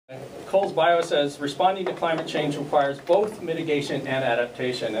Cole's bio says, responding to climate change requires both mitigation and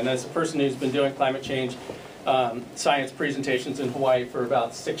adaptation. And as a person who's been doing climate change science presentations in Hawaii for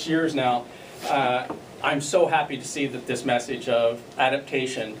about 6 years now, I'm so happy to see that this message of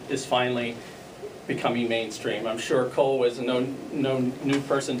adaptation is finally becoming mainstream. I'm sure Cole is no new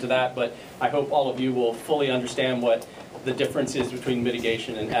person to that, but I hope all of you will fully understand what the difference is between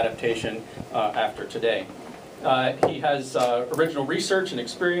mitigation and adaptation after today. He has original research and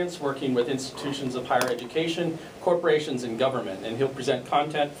experience working with institutions of higher education, corporations, and government, and he'll present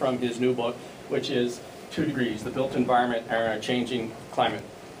content from his new book, which is 2 Degrees, the Built Environment and a Changing Climate.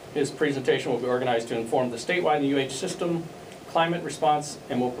 His presentation will be organized to inform the statewide and UH system climate response,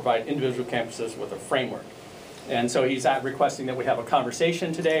 and will provide individual campuses with a framework. And so he's requesting that we have a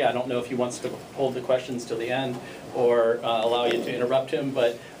conversation today. I don't know if he wants to hold the questions till the end or allow you to interrupt him,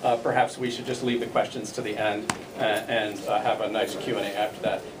 but perhaps we should just leave the questions to the end and have a nice Q&A after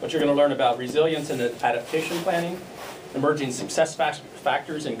that. But you're going to learn about resilience and adaptation planning, emerging success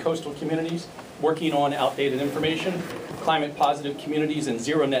factors in coastal communities, working on outdated information, climate positive communities and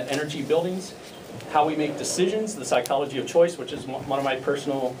zero net energy buildings, how we make decisions, the psychology of choice, which is one of my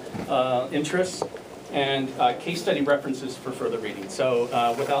personal interests, and case study references for further reading. So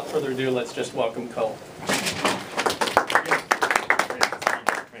without further ado, let's just welcome Cole.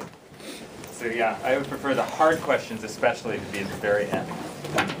 Great. So yeah, I would prefer the hard questions especially to be at the very end.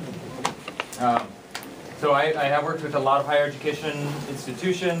 So I have worked with a lot of higher education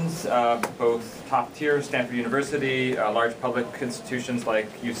institutions, both top tier, Stanford University, large public institutions like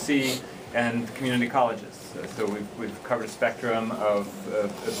UC, and community colleges. So we've covered a spectrum of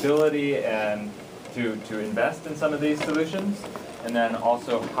ability and to invest in some of these solutions, and then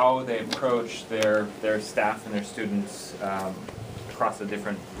also how they approach their staff and their students across a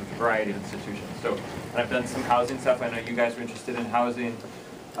different variety of institutions. So I've done some housing stuff. I know you guys are interested in housing.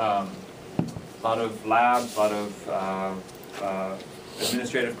 A lot of labs, a lot of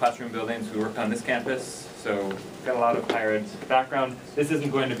administrative classroom buildings. We worked on this campus, so we've got a lot of higher ed background. This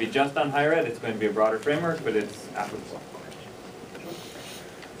isn't going to be just on higher ed, it's going to be a broader framework, but it's applicable.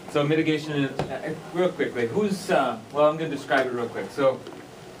 So mitigation, real quickly, well, I'm going to describe it real quick. So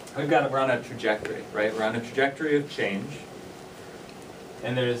we're on a trajectory, right? We're on a trajectory of change,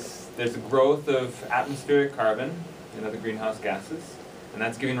 and there's a growth of atmospheric carbon and other greenhouse gases, and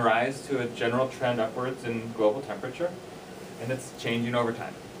that's giving rise to a general trend upwards in global temperature, and it's changing over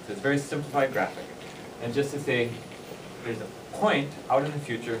time. So it's a very simplified graphic. And just to say, there's a point out in the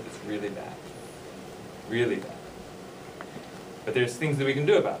future that's really bad. Really bad. But there's things that we can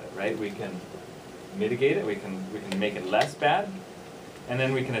do about it, right? We can mitigate it, we can make it less bad, and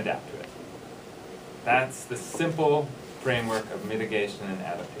then we can adapt to it. That's the simple framework of mitigation and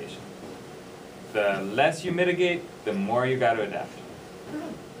adaptation. The less you mitigate, the more you got to adapt.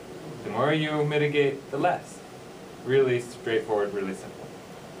 The more you mitigate, the less. Really straightforward, really simple.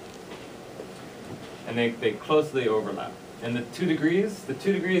 And they closely overlap. And the 2 degrees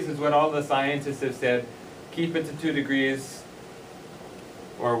is what all the scientists have said, keep it to 2 degrees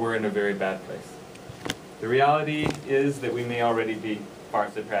or we're in a very bad place. The reality is that we may already be far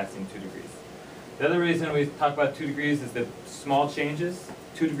surpassing 2 degrees. The other reason we talk about 2 degrees is that small changes,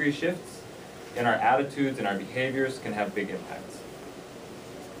 2-degree shifts, in our attitudes and our behaviors can have big impacts.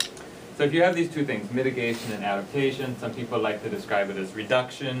 So if you have these 2 things, mitigation and adaptation, some people like to describe it as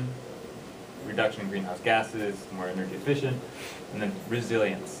reduction in greenhouse gases, more energy efficient, and then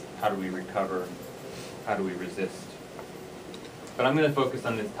resilience. How do we recover? How do we resist? But I'm going to focus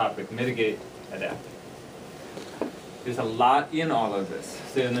on this topic, mitigate, adapt. There's a lot in all of this.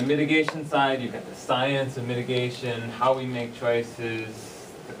 So in the mitigation side, you've got the science of mitigation, how we make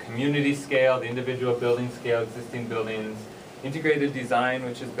choices, the community scale, the individual building scale, existing buildings, integrated design,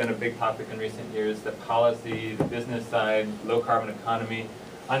 which has been a big topic in recent years, the policy, the business side, low carbon economy.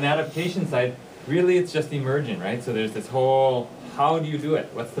 On the adaptation side, really it's just emerging, right? So there's this whole, how do you do it?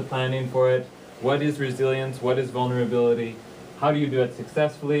 What's the planning for it? What is resilience? What is vulnerability? How do you do it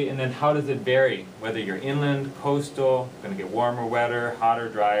successfully? And then how does it vary? Whether you're inland, coastal, going to get warmer, wetter, hotter,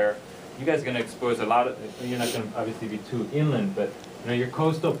 drier. You guys are going to expose a lot of, you're not going to obviously be too inland, but you know, you're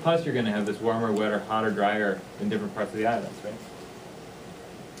coastal, plus you're going to have this warmer, wetter, hotter, drier in different parts of the islands, right?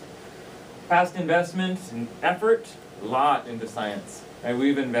 Past investments and effort, a lot into science. Right?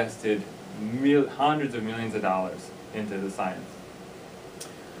 We've invested hundreds of millions of dollars into the science.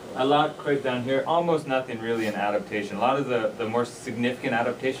 A lot quite down here, almost nothing really in adaptation. A lot of the more significant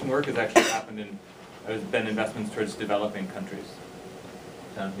adaptation work has actually happened has been investments towards developing countries.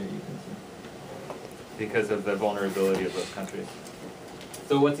 Down here you can see. Because of the vulnerability of those countries.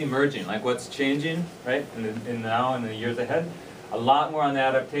 So what's emerging? Like what's changing, right, in now and the years ahead? A lot more on the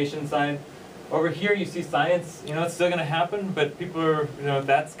adaptation side. Over here you see science, it's still going to happen, but people are,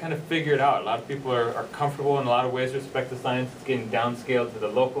 that's kind of figured out. A lot of people are comfortable in a lot of ways with respect to science. It's getting downscaled to the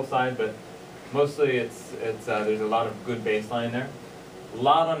local side, but mostly there's a lot of good baseline there. A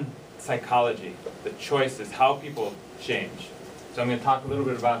lot on psychology, the choices, how people change. So I'm going to talk a little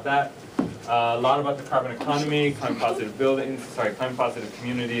bit about that. A lot about the carbon economy, climate positive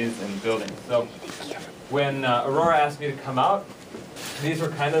communities and buildings. So when Aurora asked me to come out, these were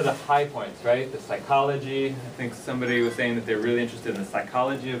kind of the high points, right? The psychology, I think somebody was saying that they're really interested in the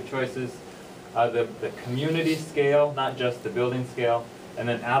psychology of choices, the community scale, not just the building scale, and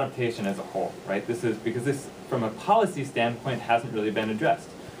then adaptation as a whole, right? This is because this, from a policy standpoint, hasn't really been addressed.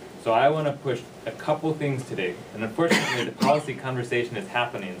 So I want to push a couple things today, and unfortunately the policy conversation is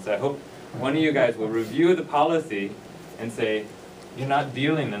happening, so I hope one of you guys will review the policy and say, you're not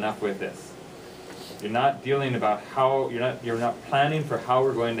dealing enough with this. You're not dealing about how, you're not planning for how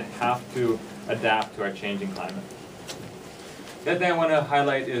we're going to have to adapt to our changing climate. The other thing I want to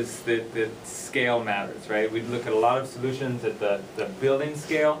highlight is that scale matters, right? We look at a lot of solutions at the building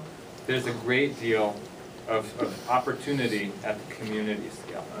scale. There's a great deal of opportunity at the community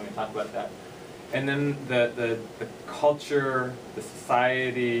scale. I'm going to talk about that. And then the culture, the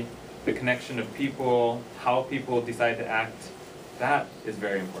society, the connection of people, how people decide to act, that is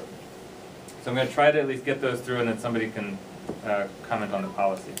very important. So I'm going to try to at least get those through, and then somebody can comment on the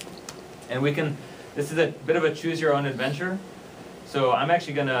policy. And this is a bit of a choose your own adventure. So I'm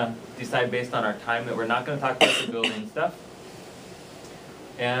actually going to decide based on our time that we're not going to talk about the building stuff.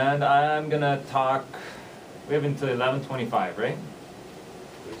 And I'm going to talk, we have until 11:25, right?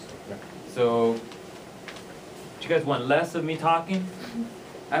 So, do you guys want less of me talking?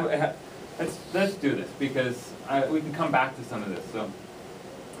 Let's do this, because we can come back to some of this. So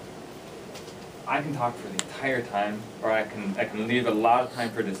I can talk for the entire time, or I can leave a lot of time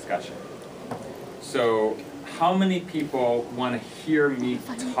for discussion. So how many people want to hear me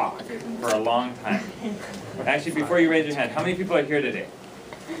talk for a long time? Actually, before you raise your hand, how many people are here today?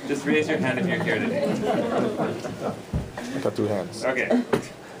 Just raise your hand if you're here today. I got 2 hands. Okay.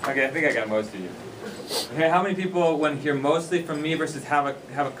 Okay, I think I got most of you. Okay, how many people want to hear mostly from me versus have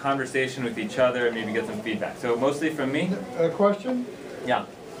a conversation with each other and maybe get some feedback? So mostly from me? A question? Yeah.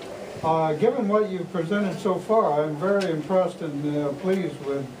 Given what you've presented so far, I'm very impressed and pleased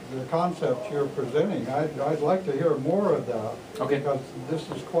with the concepts you're presenting. I'd like to hear more of that. Okay. Because this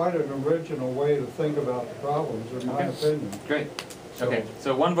is quite an original way to think about the problems, in my opinion. Great. Okay,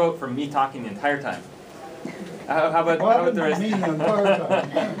 so 1 vote for me talking the entire time. How about the rest? Me the entire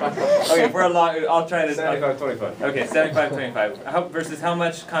time. Okay, for a long, I'll try to. 75-25. Okay, 75-25. Versus how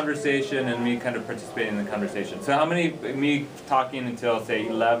much conversation and me kind of participating in the conversation. So how many me talking until say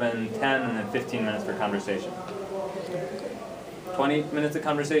 11, 10, and then 15 minutes for conversation? 20 minutes of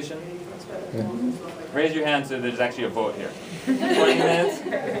conversation? Yeah. Raise your hand so there's actually a vote here. 20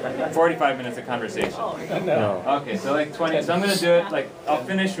 minutes? 45 minutes of conversation. No. Okay, so like 20. So I'm going to do it like, I'll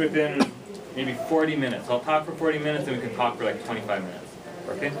finish within maybe 40 minutes. I'll talk for 40 minutes and we can talk for like 25 minutes.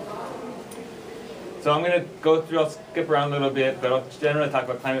 Okay? So I'm going to go through, I'll skip around a little bit, but I'll generally talk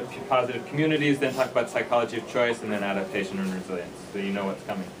about climate positive communities, then talk about psychology of choice, and then adaptation and resilience, so you know what's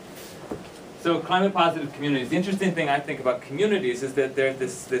coming. So climate positive communities. The interesting thing I think about communities is that they're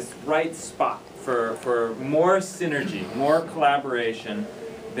this right spot for more synergy, more collaboration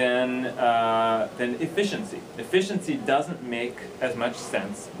than efficiency. Efficiency doesn't make as much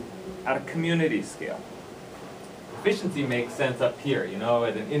sense at a community scale. Efficiency makes sense up here,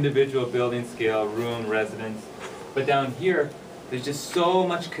 at an individual building scale, room, residence. But down here, there's just so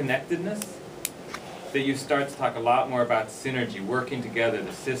much connectedness that you start to talk a lot more about synergy, working together,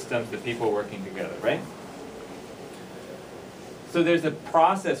 the systems, the people working together, right? So there's a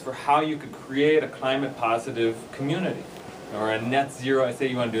process for how you could create a climate positive community, or a net zero. I say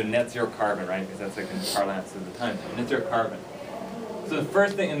you want to do a net zero carbon, right? Because that's like in parlance of the time, net zero carbon. So the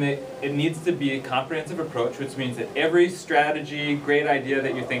first thing, it needs to be a comprehensive approach, which means that every strategy, great idea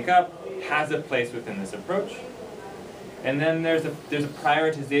that you think up has a place within this approach. And then there's a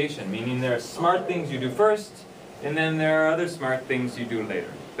prioritization, meaning there are smart things you do first, and then there are other smart things you do later.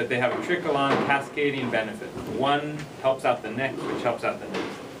 But they have a trickle-on, cascading benefit. One helps out the next, which helps out the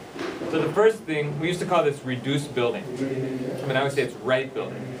next. So the first thing, we used to call this reduced building, but I would say it's right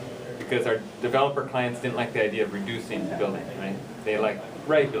building, because our developer clients didn't like the idea of reducing the building, right? They like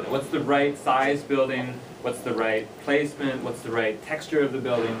right building. What's the right size building? What's the right placement? What's the right texture of the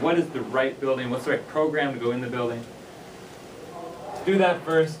building? What is the right building? What's the right program to go in the building? To do that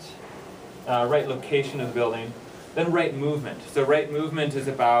first, right location of the building. Then right movement. So right movement is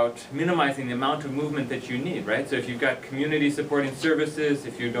about minimizing the amount of movement that you need, right? So if you've got community supporting services,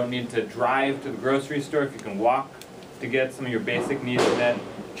 if you don't need to drive to the grocery store, if you can walk to get some of your basic needs met,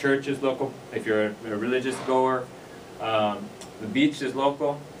 church is local, if you're a religious goer, the beach is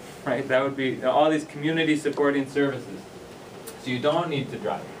local, right? That would be all these community supporting services. So you don't need to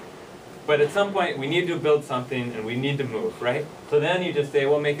drive. But at some point, we need to build something and we need to move, right? So then you just say,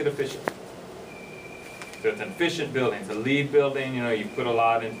 well, make it efficient. So it's an efficient building. It's a LEED building. You know, you put a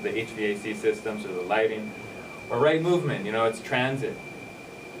lot into the HVAC systems or the lighting. Or right movement. You know, it's transit.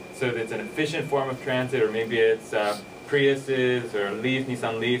 So it's an efficient form of transit, or maybe it's Priuses or Leafs,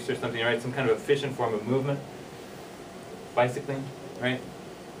 Nissan Leafs or something, right? Some kind of efficient form of movement. Bicycling, right?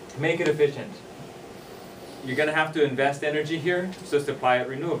 Make it efficient. You're going to have to invest energy here, so supply it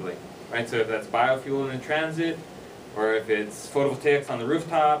renewably, right? So if that's biofuel in the transit, or if it's photovoltaics on the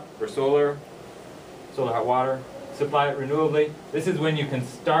rooftop, or solar hot water, supply it renewably. This is when you can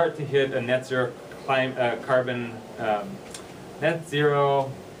start to hit a net zero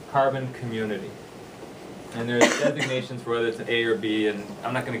carbon community. And there's designations for whether it's an A or B, and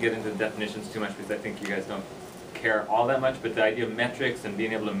I'm not going to get into the definitions too much because I think you guys don't care all that much, but the idea of metrics and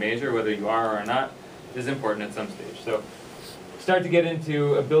being able to measure whether you are or not is important at some stage. So start to get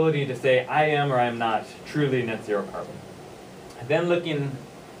into ability to say I am or I am not truly net zero carbon. Then looking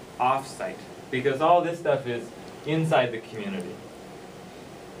off-site, because all this stuff is inside the community.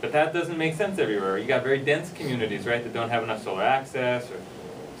 But that doesn't make sense everywhere. You got very dense communities, right, that don't have enough solar access, or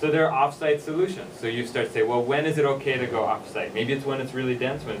so there are off-site solutions. So you start to say, well, when is it okay to go off-site? Maybe it's when it's really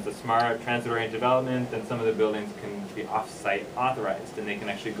dense, when it's a smart transit-oriented development, and some of the buildings can be off-site authorized, and they can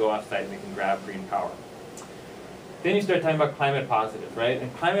actually go off-site and they can grab green power. Then you start talking about climate positive, right?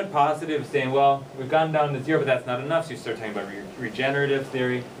 And climate positive is saying, well, we've gotten down to zero, but that's not enough. So you start talking about regenerative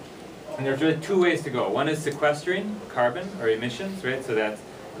theory. And there's really two ways to go. One is sequestering carbon or emissions, right? So that's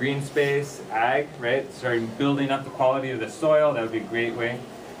green space, ag, right? Starting building up the quality of the soil. That would be a great way.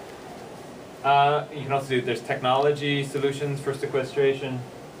 You can also do, there's technology solutions for sequestration.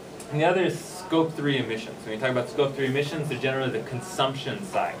 And the other is scope 3 emissions. When you talk about scope 3 emissions, they're generally the consumption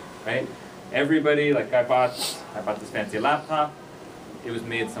side, right? Everybody, like I bought this fancy laptop. It was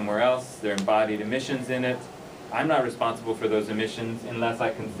made somewhere else. There are embodied emissions in it. I'm not responsible for those emissions unless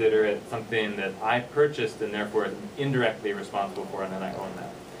I consider it something that I purchased and therefore indirectly responsible for, and then I own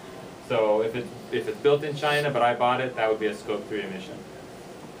that. So if it's built in China but I bought it, that would be a scope 3 emission.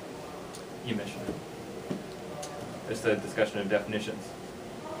 It's a discussion of definitions.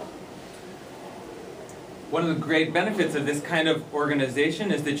 One of the great benefits of this kind of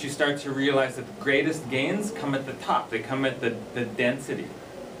organization is that you start to realize that the greatest gains come at the top. They come at the density,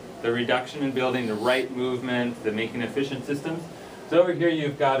 the reduction in building, the right movement, the making efficient systems. So over here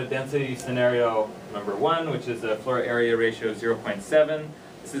you've got a density scenario number 1, which is a floor area ratio of 0.7.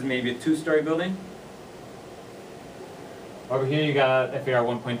 This is maybe a 2-story building. Over here you got FAR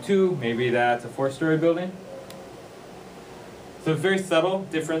 1.2, maybe that's a 4-story building. So very subtle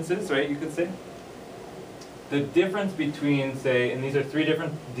differences, right, you could say. The difference between, say, and these are 3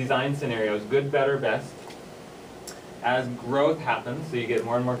 different design scenarios, good, better, best. As growth happens, so you get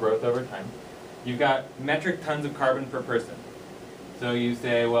more and more growth over time, you've got metric tons of carbon per person. So you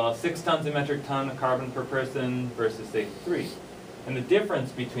say, well, 6 tons of metric ton of carbon per person versus, say, 3. And the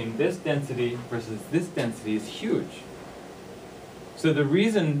difference between this density versus this density is huge. So the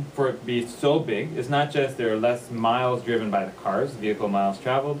reason for it to be so big is not just there are less miles driven by the cars, vehicle miles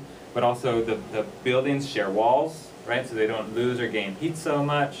traveled, but also the buildings share walls, right? So they don't lose or gain heat so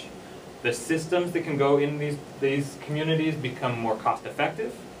much. The systems that can go in these communities become more cost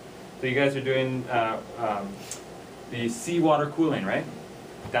effective. So you guys are doing the seawater cooling, right?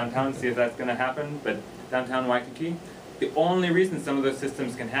 Downtown, see if that's going to happen, but downtown Waikiki, the only reason some of those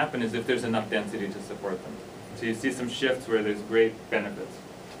systems can happen is if there's enough density to support them. So you see some shifts where there's great benefits.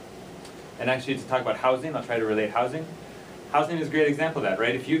 And actually to talk about housing, I'll try to relate housing. Housing is a great example of that,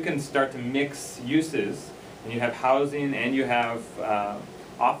 right? If you can start to mix uses, and you have housing and you have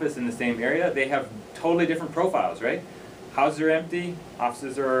office in the same area, they have totally different profiles, right? Houses are empty,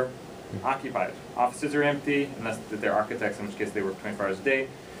 offices are occupied. Offices are empty, unless they're architects, in which case they work 24 hours a day,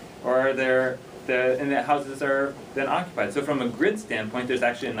 or and the houses are then occupied. So from a grid standpoint, there's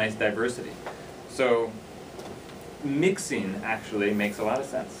actually a nice diversity. So mixing actually makes a lot of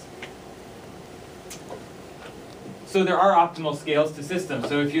sense. So there are optimal scales to systems.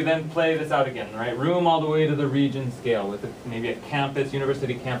 So if you then play this out again, right, room all the way to the region scale with maybe a campus,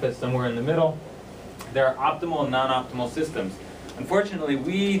 university campus somewhere in the middle, there are optimal and non-optimal systems. Unfortunately,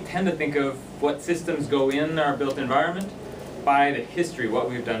 we tend to think of what systems go in our built environment by the history what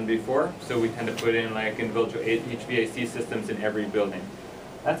we've done before. So we tend to put in like individual HVAC systems in every building.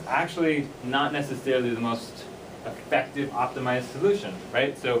 That's actually not necessarily the most effective optimized solution,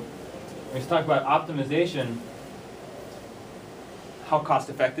 right? So when we talk about optimization, how cost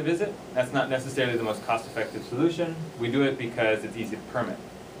effective is it? That's not necessarily the most cost effective solution. We do it because it's easy to permit,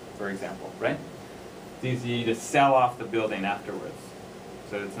 for example, right? It's easy to sell off the building afterwards,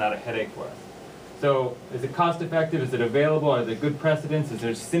 so it's not a headache for us. So is it cost effective? Is it available? Are there good precedents? Is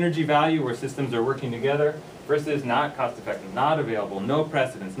there synergy value where systems are working together versus not cost effective, not available, no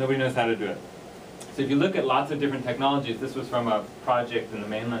precedents, nobody knows how to do it? So if you look at lots of different technologies, this was from a project in the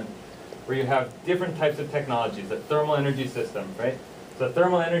mainland where you have different types of technologies, a thermal energy system, right? So the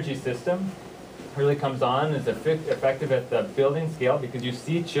thermal energy system really comes on, is effective at the building scale because you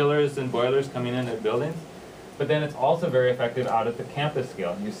see chillers and boilers coming in at buildings. But then it's also very effective out at the campus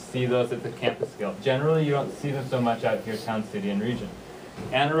scale. You see those at the campus scale. Generally, you don't see them so much out here, town, city, and region.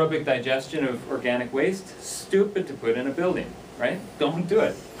 Anaerobic digestion of organic waste, stupid to put in a building, right? Don't do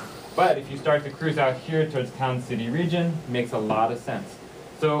it. But if you start to cruise out here towards town, city, region, makes a lot of sense.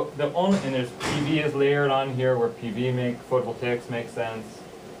 So the only, and there's PV is layered on here where photovoltaics make sense.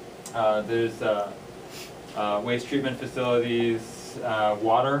 There's waste treatment facilities,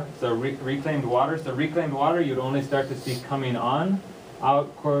 water, so reclaimed water. So reclaimed water you'd only start to see coming on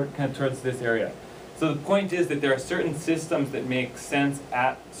out kind of towards this area. So the point is that there are certain systems that make sense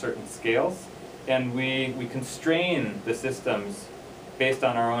at certain scales, and we constrain the systems based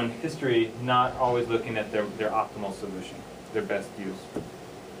on our own history, not always looking at their optimal solution, their best use.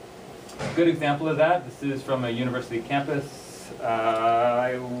 A good example of that, this is from a university campus,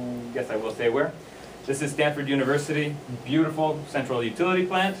 I guess I will say where. This is Stanford University, beautiful central utility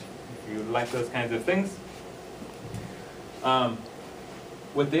plant, if you like those kinds of things.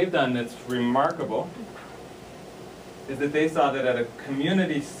 What they've done that's remarkable is that they saw that at a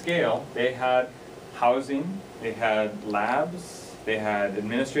community scale, they had housing, they had labs, they had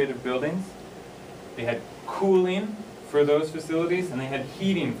administrative buildings, they had cooling for those facilities, and they had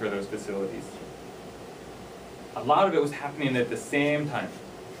heating for those facilities. A lot of it was happening at the same time.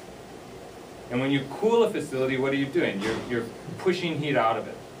 And when you cool a facility, what are you doing? You're pushing heat out of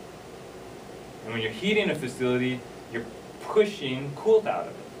it. And when you're heating a facility, you're pushing cooled out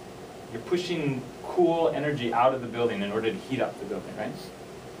of it. You're pushing cool energy out of the building in order to heat up the building, right?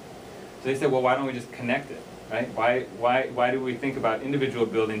 So they said, well, why don't we just connect it, right? Why do we think about individual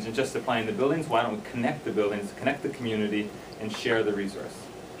buildings and just supplying the buildings? Why don't we connect the buildings, connect the community, and share the resource?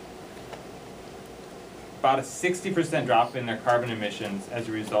 About a 60% drop in their carbon emissions as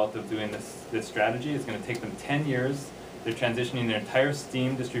a result of doing this strategy. It's going to take them 10 years. They're transitioning their entire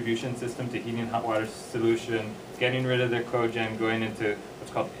steam distribution system to heating hot water solution, getting rid of their cogen, going into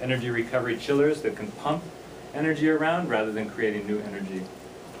what's called energy recovery chillers that can pump energy around rather than creating new energy,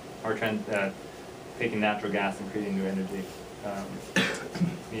 or taking natural gas and creating new energy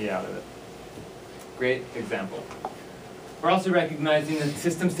out of it. Great example. We're also recognizing that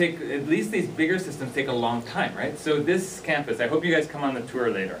systems take, at least these bigger systems take a long time, right? So this campus, I hope you guys come on the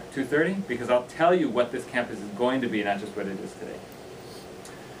tour later, 2:30, because I'll tell you what this campus is going to be, not just what it is today.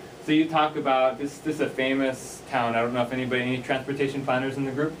 So you talk about, this is a famous town. I don't know if any transportation planners in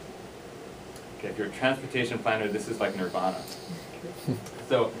the group? Okay, if you're a transportation planner, this is like nirvana.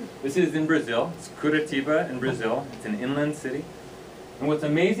 So this is in Brazil. It's Curitiba in Brazil. It's an inland city. And what's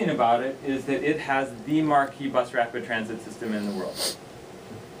amazing about it is that it has the marquee bus rapid transit system in the world.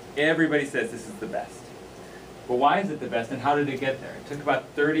 Everybody says this is the best. But why is it the best, and how did it get there? It took about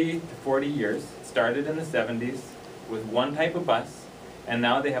 30 to 40 years. It started in the 70s with one type of bus, and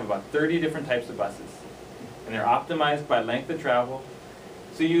now they have about 30 different types of buses. And they're optimized by length of travel.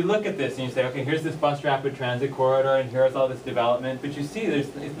 So you look at this and you say, okay, here's this bus rapid transit corridor, and here's all this development. But you see,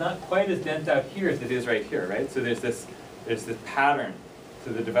 it's not quite as dense out here as it is right here, right? So there's this pattern to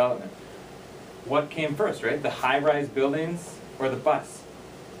the development. What came first, right? The high-rise buildings or the bus?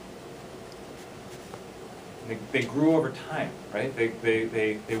 They grew over time, right?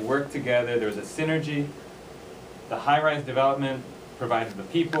 They worked together. There was a synergy. The high-rise development provided the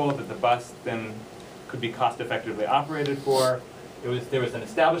people that the bus then could be cost-effectively operated for. There was an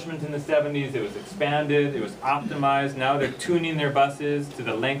establishment in the 70s. It was expanded. It was optimized. Now they're tuning their buses to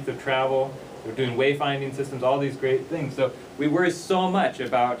the length of travel. They're doing wayfinding systems, all these great things. So we worry so much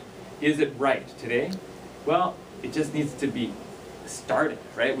about, is it right today? Well, it just needs to be started,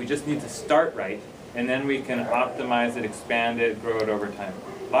 right? We just need to start right, and then we can optimize it, expand it, grow it over time.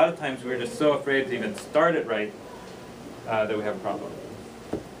 A lot of times we're just so afraid to even start it right that we have a problem.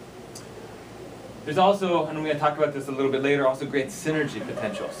 There's also, and I'm going to talk about this a little bit later, also great synergy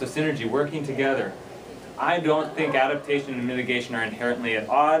potential. So synergy, working together. I don't think adaptation and mitigation are inherently at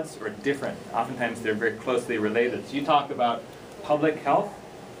odds or different. Oftentimes they're very closely related. So you talk about public health.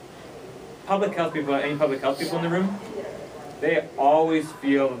 Public health people, any public health people in the room, they always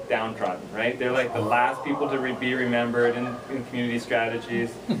feel downtrodden, right? They're like the last people to be remembered in community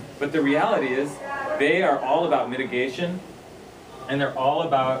strategies. But the reality is they are all about mitigation and they're all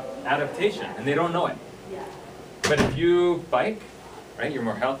about adaptation, and they don't know it. But if you bike, right, you're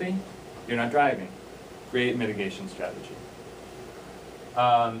more healthy, you're not driving. Great mitigation strategy.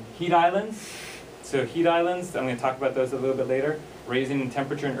 Heat islands. So heat islands, I'm going to talk about those a little bit later. Raising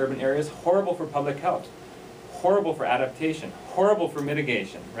temperature in urban areas, horrible for public health. Horrible for adaptation. Horrible for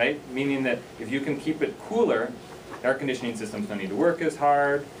mitigation, right? Meaning that if you can keep it cooler, air conditioning systems don't need to work as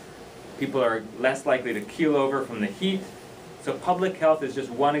hard. People are less likely to keel over from the heat. So public health is just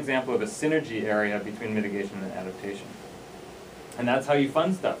one example of a synergy area between mitigation and adaptation. And that's how you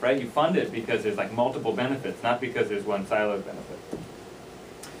fund stuff, right? You fund it because there's like multiple benefits, not because there's one siloed benefit.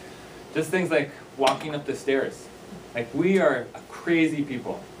 Just things like walking up the stairs. Like, we are crazy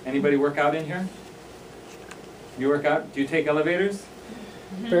people. Anybody work out in here? You work out? Do you take elevators?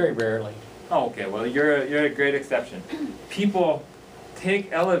 Very rarely. Oh, okay, well you're a great exception. People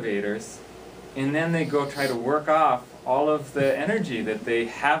take elevators and then they go try to work off all of the energy that they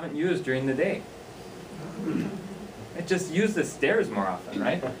haven't used during the day. Just use the stairs more often,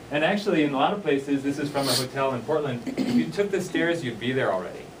 right? And actually, in a lot of places, this is from a hotel in Portland, if you took the stairs, you'd be there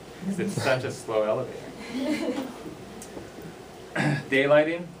already, because it's such a slow elevator.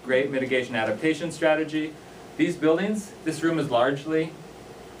 Daylighting, great mitigation adaptation strategy. These buildings, this room is largely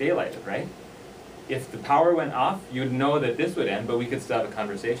daylighted, right? If the power went off, you'd know that this would end, but we could still have a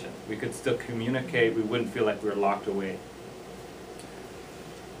conversation. We could still communicate, we wouldn't feel like we were locked away.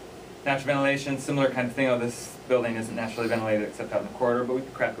 Natural ventilation, similar kind of thing. Oh, this building isn't naturally ventilated except out in the corridor, but we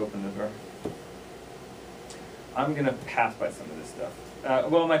could crack open the door. I'm going to pass by some of this stuff.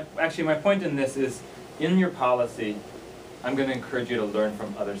 Well, my point in this is, in your policy, I'm going to encourage you to learn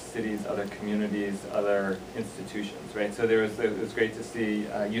from other cities, other communities, other institutions, right? So it was great to see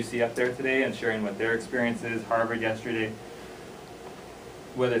UC up there today and sharing what their experience is, Harvard yesterday.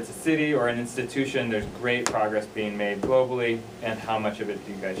 Whether it's a city or an institution, there's great progress being made globally, and how much of it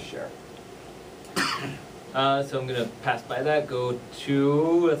do you guys share? So I'm going to pass by that, go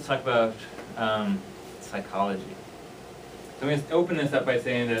to, let's talk about psychology. So I'm going to open this up by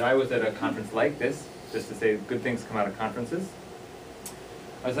saying that I was at a conference like this, just to say good things come out of conferences.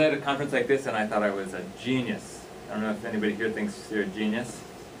 I was at a conference like this and I thought I was a genius. I don't know if anybody here thinks they're a genius.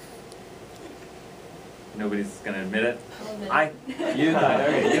 Nobody's going to admit it. You thought,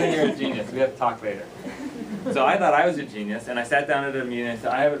 okay, you think you're a genius. We have to talk later. So I thought I was a genius, and I sat down at a meeting and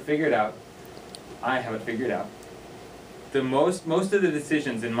said, I have it figured out. I have it figured out. Most of the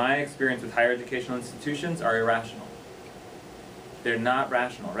decisions in my experience with higher educational institutions are irrational. They're not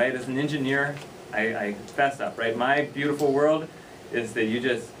rational, right? As an engineer, I fess up, right? My beautiful world is that you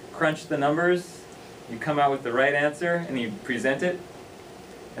just crunch the numbers, you come out with the right answer, and you present it,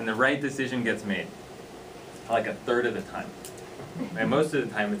 and the right decision gets made. Like a third of the time. And most of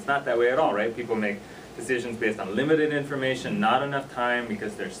the time it's not that way at all, right? People make decisions based on limited information, not enough time,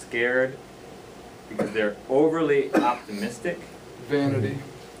 because they're scared, because they're overly optimistic. Vanity.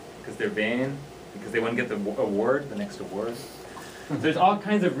 Because they're vain, because they want to get the award, the next award. There's all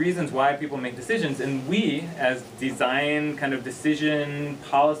kinds of reasons why people make decisions, and we, as design kind of decision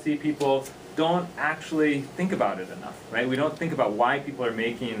policy people, don't actually think about it enough, right? We don't think about why people are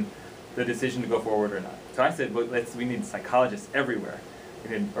making the decision to go forward or not. So I said, well, we need psychologists everywhere.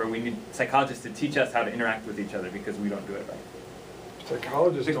 We need psychologists to teach us how to interact with each other, because we don't do it right.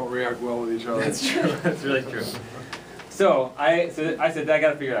 Psychologists don't react well with each other. That's true. That's really true. So I said, I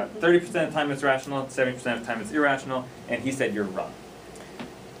got to figure it out. 30% of the time it's rational, 70% of the time it's irrational, and he said, you're wrong.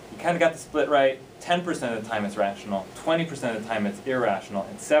 You kind of got the split right. 10% of the time it's rational, 20% of the time it's irrational,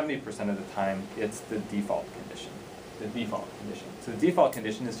 and 70% of the time it's the default condition. The default condition. So the default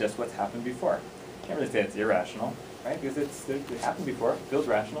condition is just what's happened before. You can't really say it's irrational, right? Because it happened before, it feels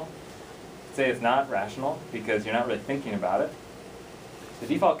rational. Say it's not rational because you're not really thinking about it. The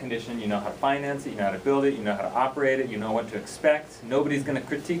default condition, you know how to finance it, you know how to build it, you know how to operate it, you know what to expect. Nobody's going to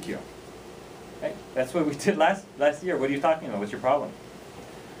critique you. Right? That's what we did last year. What are you talking about? What's your problem?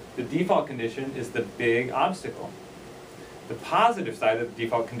 The default condition is the big obstacle. The positive side of the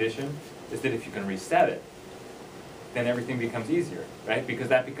default condition is that if you can reset it, then everything becomes easier, right? Because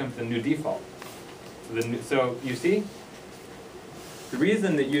that becomes the new default. So you see, the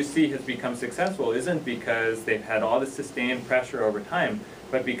reason that UC has become successful isn't because they've had all this sustained pressure over time,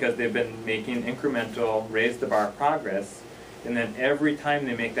 but because they've been making incremental, raise the bar progress And then every time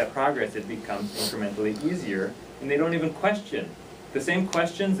they make that progress, it becomes incrementally easier, and they don't even question. The same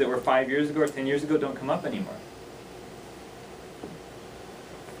questions that were 5 years ago or 10 years ago don't come up anymore.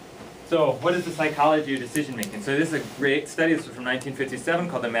 So what is the psychology of decision making? So this is a great study. This was from 1957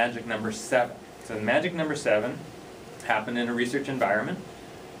 called the magic number 7. So the magic number 7 happened in a research environment.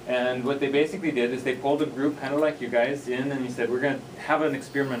 And what they basically did is they pulled a group kind of like you guys in, and he said, we're going to have an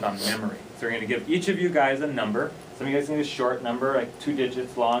experiment on memory. So we're going to give each of you guys a number. Some of you guys are going to get a short number, like 2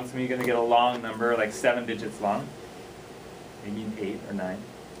 digits long. Some of you are going to get a long number, like 7 digits long. Maybe 8 or 9.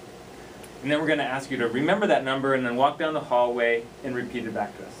 And then we're going to ask you to remember that number and then walk down the hallway and repeat it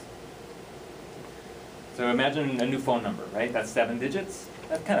back to us. So imagine a new phone number, right? That's 7 digits.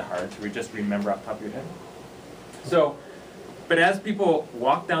 That's kind of hard to just remember off the top of your head. So, but as people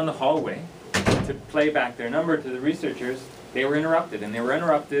walked down the hallway to play back their number to the researchers, they were interrupted. And they were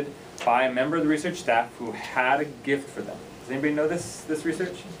interrupted by a member of the research staff who had a gift for them. Does anybody know this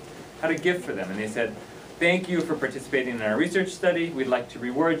research? Had a gift for them. And they said, thank you for participating in our research study. We'd like to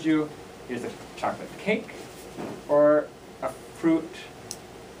reward you. Here's a chocolate cake or a fruit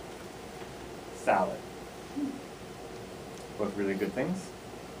salad. Both really good things.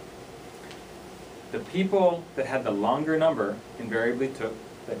 The people that had the longer number invariably took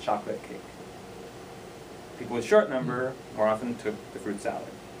the chocolate cake. People with short number more often took the fruit salad.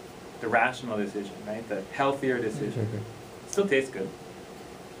 The rational decision, right? The healthier decision. Still tastes good.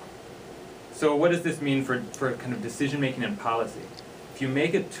 So what does this mean for kind of decision making and policy? If you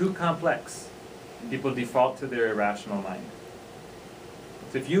make it too complex, people default to their irrational mind.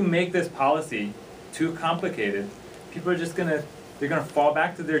 So if you make this policy too complicated, people are just they're gonna fall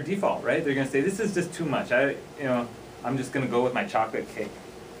back to their default, right? They're gonna say, this is just too much. I'm just gonna go with my chocolate cake.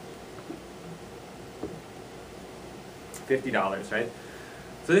 $50, right?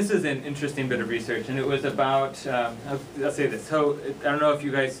 So this is an interesting bit of research, and it was about, I'll say this. So I don't know if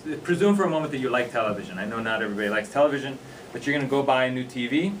you guys, presume for a moment that you like television. I know not everybody likes television, but you're gonna go buy a new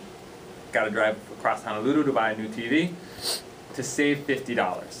TV. Gotta drive across Honolulu to buy a new TV. To save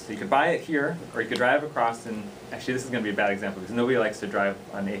 $50. So you could buy it here, or you could drive across, and actually this is going to be a bad example because nobody likes to drive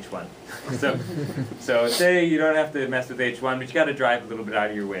on H1. So say you don't have to mess with H1, but you got to drive a little bit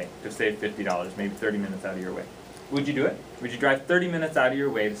out of your way to save $50, maybe 30 minutes out of your way. Would you do it? Would you drive 30 minutes out of your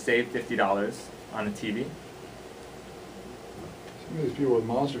way to save $50 on a TV? Some of these people with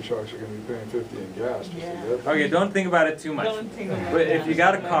monster trucks are gonna be paying 50 in gas. Just to get Okay, don't think about it too much. Don't think about But it. if you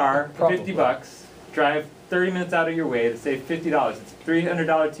got a car, for 50 bucks, drive 30 minutes out of your way to save $50. It's a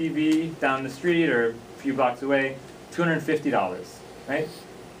 $300 TV down the street or a few blocks away, $250, right?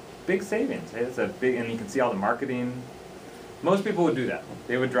 Big savings, right? It's a big, and you can see all the marketing. Most people would do that.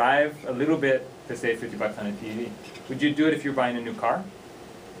 They would drive a little bit to save 50 bucks on a TV. Would you do it if you're buying a new car?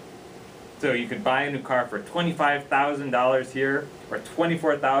 So you could buy a new car for $25,000 here or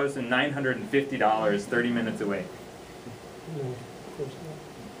 $24,950 30 minutes away.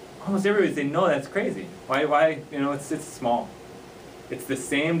 Almost everybody say, no, that's crazy. Why, it's small. It's the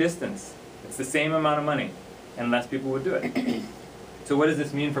same distance. It's the same amount of money, and less people would do it. So what does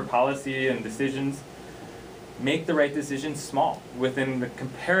this mean for policy and decisions? Make the right decisions small, within the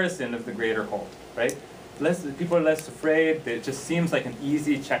comparison of the greater whole, right? People are less afraid. It just seems like an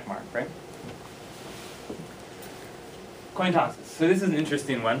easy check mark, right? Coin tosses. So this is an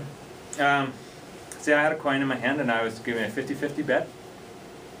interesting one. Say I had a coin in my hand and I was giving a 50-50 bet.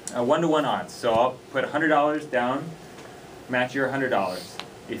 1-to-1 odds. So I'll put $100 down, match your $100.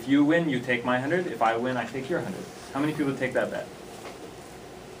 If you win, you take my 100. If I win, I take your 100. How many people take that bet?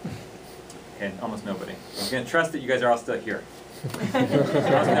 Okay, almost nobody. I'm going to trust that you guys are all still here. Almost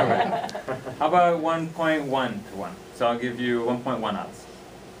nobody. How about 1.1 to 1? So I'll give you 1.1 odds.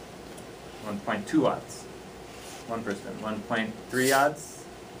 1.2 odds. One person. 1.3 odds.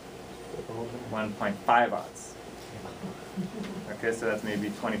 1.5 odds. Okay, so that's maybe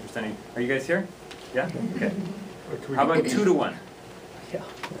 20%. Are you guys here? Yeah? Okay. How about 2-to-1? Yeah.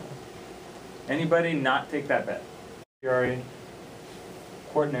 Anybody not take that bet?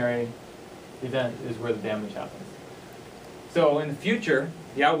 Quaternary event is where the damage happens. So in the future,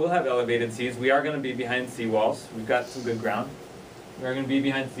 yeah, we'll have elevated seas. We are going to be behind seawalls. We've got some good ground. We are going to be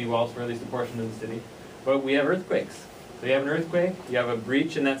behind seawalls for at least a portion of the city. But we have earthquakes. So you have an earthquake, you have a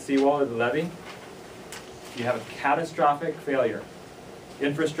breach in that seawall or the levee, you have a catastrophic failure.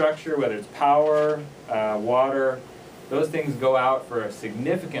 Infrastructure, whether it's power, water, those things go out for a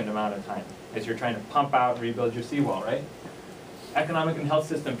significant amount of time as you're trying to pump out and rebuild your seawall, right? Economic and health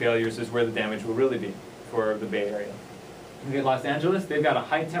system failures is where the damage will really be for the Bay Area. Look at Los Angeles, they've got a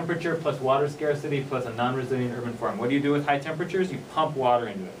high temperature plus water scarcity plus a non-resilient urban form. What do you do with high temperatures? You pump water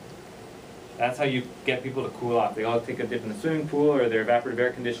into it. That's how you get people to cool off. They all take a dip in the swimming pool or their evaporative air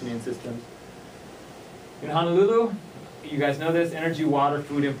conditioning systems. In Honolulu, you guys know this, energy, water,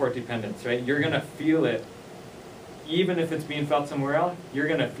 food import dependence, right? You're gonna feel it, even if it's being felt somewhere else, you're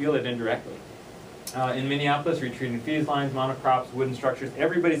gonna feel it indirectly. In Minneapolis, retreating fees lines, monocrops, wooden structures,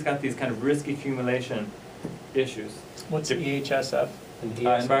 everybody's got these kind of risk accumulation issues. What's EHSF? And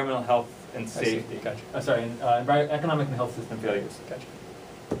ESF? Environmental health and I see. safety. Gotcha. Economic and health system failures. Gotcha.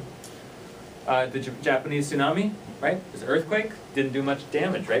 The Japanese tsunami, right? It was an earthquake, didn't do much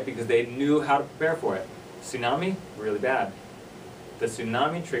damage, right? Because they knew how to prepare for it. Tsunami, really bad. The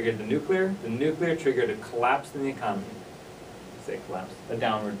tsunami triggered the nuclear triggered a collapse in the economy. Say collapse, a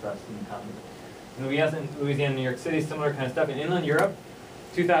downward thrust in the economy. In Louisiana, New York City, similar kind of stuff. In inland Europe,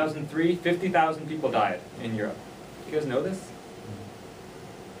 2003, 50,000 people died in Europe. You guys know this?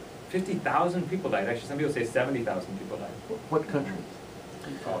 50,000 people died. Actually, some people say 70,000 people died. What country?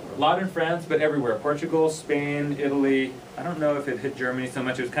 A lot in France, but everywhere. Portugal, Spain, Italy. I don't know if it hit Germany so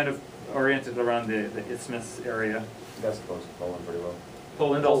much. It was kind of oriented around the isthmus area. That's close to Poland pretty well.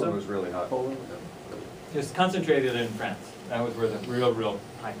 Poland also? Poland was really hot. Poland? It was concentrated in France. That was where the real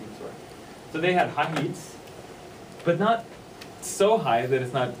high heats were. So they had high heats, but not so high that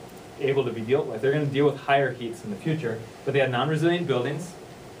it's not able to be dealt with. They're going to deal with higher heats in the future, but they had non-resilient buildings,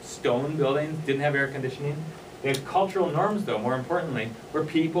 stone buildings, didn't have air conditioning. They had cultural norms, though, more importantly, where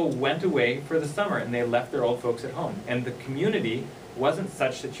people went away for the summer and they left their old folks at home. And the community wasn't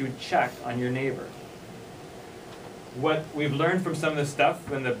such that you would check on your neighbor. What we've learned from some of the stuff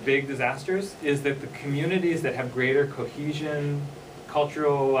when the big disasters is that the communities that have greater cohesion,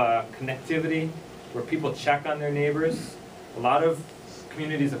 cultural connectivity, where people check on their neighbors, a lot of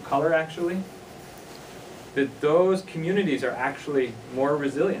communities of color actually, that those communities are actually more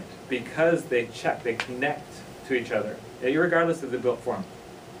resilient because they check, they connect to each other, regardless of the built form.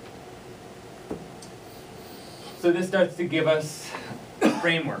 So this starts to give us a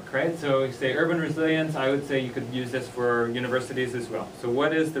framework, right? So you say urban resilience, I would say you could use this for universities as well. So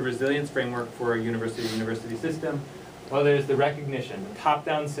what is the resilience framework for a university system? Well, there's the recognition, the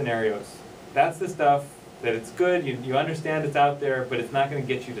top-down scenarios. That's the stuff that it's good, you understand it's out there, but it's not going to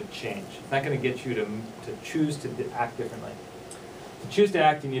get you to change. It's not going to get you to choose to act differently. To choose to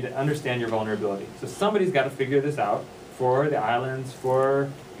act, you need to understand your vulnerability. So somebody's got to figure this out for the islands,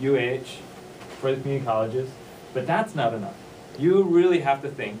 for UH, for the community colleges, but that's not enough. You really have to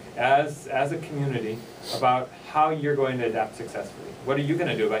think, as a community, about how you're going to adapt successfully. What are you going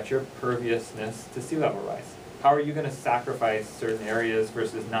to do about your perviousness to sea level rise? How are you going to sacrifice certain areas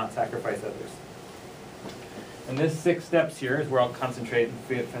versus not sacrifice others? And this 6 steps here is where I'll concentrate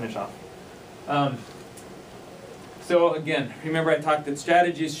and finish off. So again, remember I talked that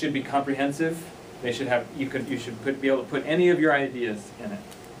strategies should be comprehensive. They should have, you should be able to put any of your ideas in it,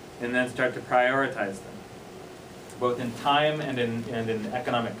 and then start to prioritize them, both in time and in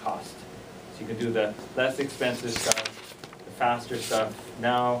economic cost. So you can do the less expensive stuff, the faster stuff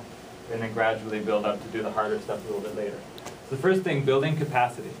now, and then gradually build up to do the harder stuff a little bit later. So the first thing, building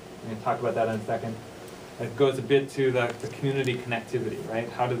capacity. I'm going to talk about that in a second. It goes a bit to the community connectivity, right?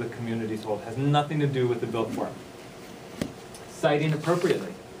 How do the communities hold? It has nothing to do with the built form. Siting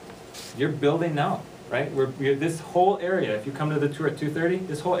appropriately. You're building now, right? This whole area, if you come to the tour at 2:30,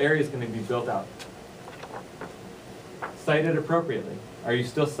 this whole area is going to be built out. Site it appropriately. Are you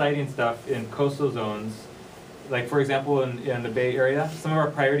still siting stuff in coastal zones? Like for example, in the Bay Area, some of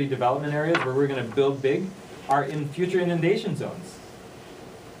our priority development areas where we're going to build big are in future inundation zones.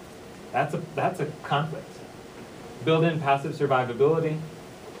 That's a conflict. Build in passive survivability,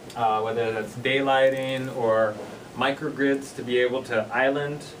 whether that's daylighting or microgrids to be able to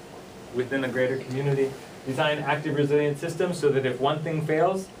island within a greater community. Design active resilient systems so that if one thing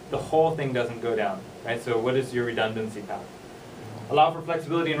fails, the whole thing doesn't go down, right? So what is your redundancy path? Allow for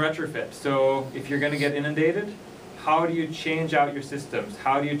flexibility in retrofit. So if you're going to get inundated, how do you change out your systems?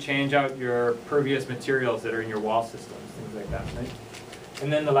 How do you change out your pervious materials that are in your wall systems? Things like that, right?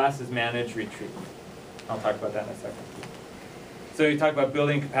 And then the last is manage retreat. I'll talk about that in a second. So you talk about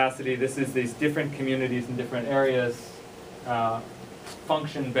building capacity. This is these different communities in different areas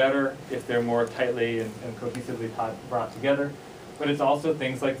function better if they're more tightly and cohesively brought together. But it's also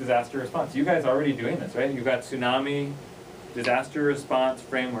things like disaster response. You guys are already doing this, right? You've got tsunami, disaster response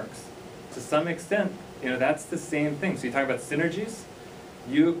frameworks. To some extent, that's the same thing. So you talk about synergies.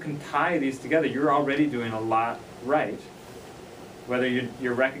 You can tie these together. You're already doing a lot right. Whether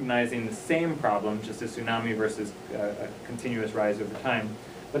you're recognizing the same problem, just a tsunami versus a continuous rise over time.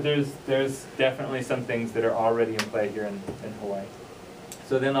 But there's definitely some things that are already in play here in Hawaii.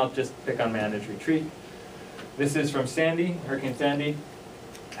 So then I'll just pick on manage retreat. This is from Sandy, Hurricane Sandy.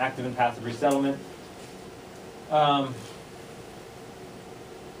 active and passive resettlement. I'll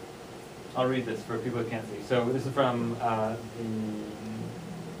read this for people who can't see. So this is from the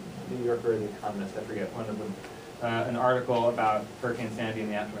New Yorker or The Economist, I forget, one of them, an article about Hurricane Sandy and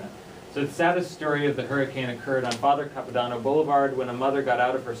the aftermath. So the saddest story of the hurricane occurred on Father Capodanno Boulevard when a mother got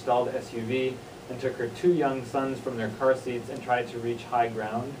out of her stalled SUV and took her 2 young sons from their car seats and tried to reach high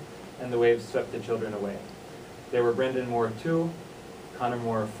ground, and the waves swept the children away. They were Brendan Moore 2, Connor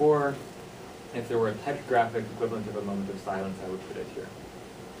Moore 4. If there were a typographic equivalent of a moment of silence, I would put it here.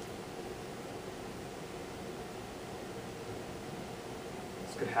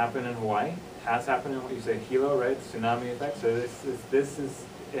 This could happen in Hawaii. Has happened in what you say, Hilo, right? Tsunami effect. So this is,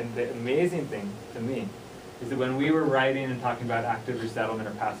 and the amazing thing to me is that when we were writing and talking about active resettlement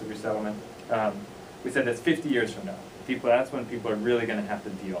or passive resettlement, we said that's 50 years from now. That's when people are really going to have to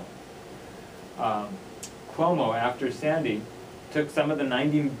deal. Cuomo, after Sandy, took some of the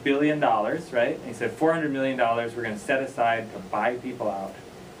 $90 billion, right? And he said $400 million we're going to set aside to buy people out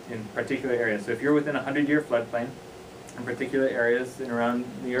in particular areas. So if you're within a 100-year floodplain in particular areas in around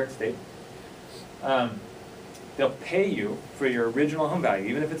New York State, they'll pay you for your original home value,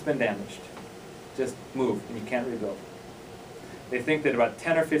 even if it's been damaged. Just move, and you can't rebuild. They think that about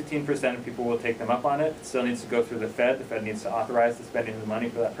 10 or 15% of people will take them up on it. It still needs to go through the Fed. The Fed needs to authorize the spending of the money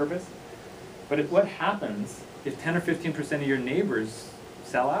for that purpose. But what happens if 10 or 15% of your neighbors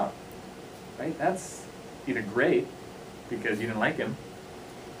sell out, right? That's either great, because you didn't like him,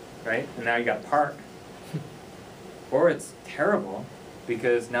 right? And now you got Park. Or it's terrible,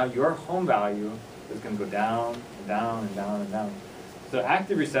 because now your home value is going to go down and down and down and down. So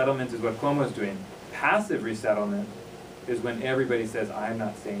active resettlement is what Cuomo's doing. Passive resettlement is when everybody says, I'm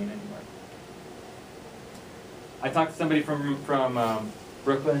not staying anymore. I talked to somebody from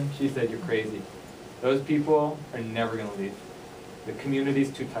Brooklyn. She said, you're crazy. Those people are never going to leave. The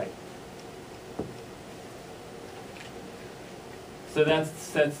community's too tight. So that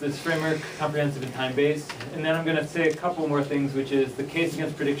sets this framework, comprehensive and time-based. And then I'm going to say a couple more things, which is the case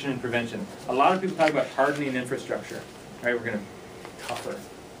against prediction and prevention. A lot of people talk about hardening infrastructure. Right? We're going to be tougher.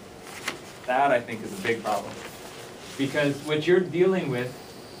 That, I think, is a big problem. Because what you're dealing with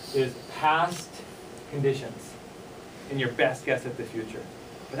is past conditions and your best guess at the future.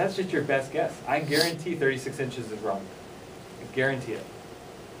 But that's just your best guess. I guarantee 36 inches is wrong. I guarantee it.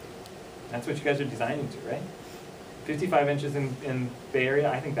 That's what you guys are designing to, right? 55 inches in Bay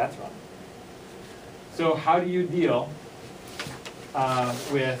Area, I think that's wrong. So how do you deal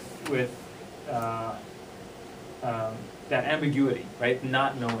with that ambiguity, right?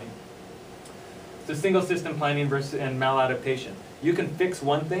 Not knowing. So single system planning and maladaptation. You can fix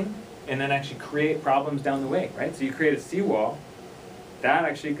one thing and then actually create problems down the way, right? So you create a seawall, that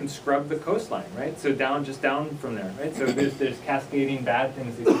actually can scrub the coastline, right? So just down from there, right? So there's cascading bad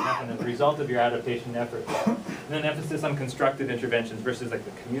things that can happen as a result of your adaptation efforts. And then emphasis on constructive interventions versus like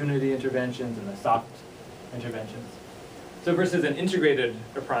the community interventions and the soft interventions. So versus an integrated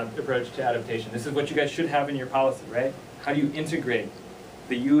approach to adaptation. This is what you guys should have in your policy, right? How do you integrate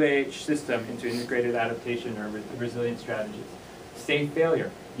the UAH system into integrated adaptation or resilient strategies? Safe failure.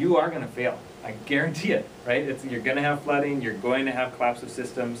 You are going to fail. I guarantee it, right? You're going to have flooding, you're going to have collapse of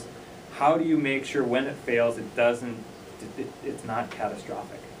systems. How do you make sure when it fails, it's not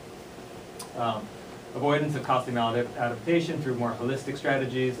catastrophic? Avoidance of costly maladaptation through more holistic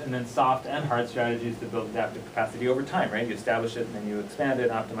strategies, and then soft and hard strategies to build adaptive capacity over time, right? You establish it, and then you expand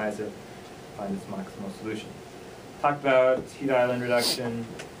it, optimize it, find its maximal solution. Talked about heat island reduction.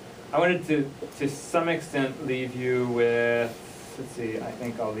 I wanted to some extent leave you with, let's see, I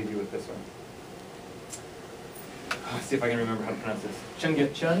think I'll leave you with this one. Let's see if I can remember how to pronounce this.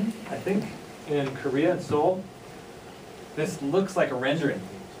 Cheonggyecheon, I think, in Korea, in Seoul. This looks like a rendering,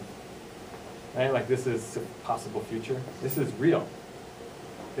 right? Like this is a possible future. This is real.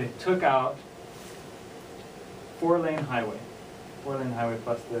 They took out 4-lane highway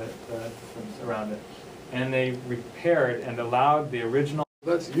plus the systems around it. And they repaired and allowed the original.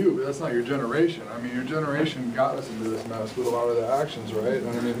 That's you, but that's not your generation. I mean, your generation got us into this mess with a lot of the actions, right? And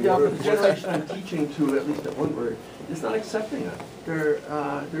I mean, Yeah, but the generation I'm teaching to, at least at Woodbury, is not accepting it. They're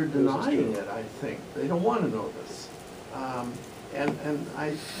denying it, I think. They don't want to know this. And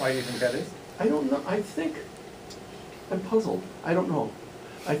I... Why do you think that is? I don't know. I think... I'm puzzled. I don't know.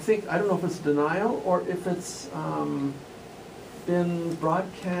 I don't know if it's denial or if it's been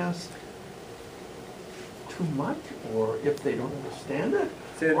broadcast too much, or if they don't understand it,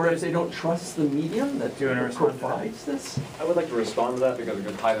 or if they don't trust the medium that provides this. I would like to respond to that because it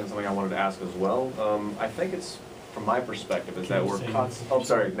could tie into something I wanted to ask as well. I think it's, from my perspective, is that we're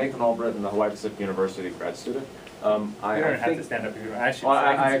Nathan Albritton, the Hawaii Pacific University grad student. I You don't have think, to stand up if you want. well,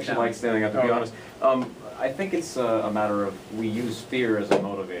 I can sit actually down. like standing up, to be Okay. honest. I think it's a matter of, we use fear as a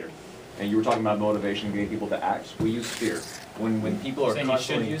motivator. And you were talking about motivation, getting people to act. We use fear. When people are Saying you should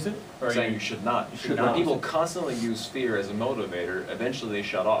constantly use it? Or saying you should not. You should When not. people constantly use fear as a motivator, eventually they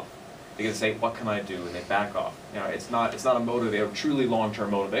shut off. They can say, "What can I do?" and they back off. You know, it's not a motivator, truly long-term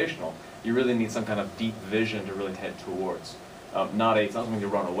motivational. You really need some kind of deep vision to really head towards. It's not something to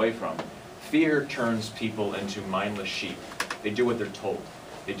run away from. Fear turns people into mindless sheep. They do what they're told.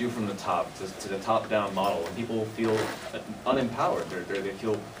 They do from the top to the top-down model, and people feel unempowered. They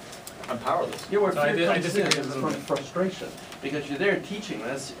feel I'm powerless. Yeah, where So I fear comes in disagree a is little from bit. frustration, because you're there teaching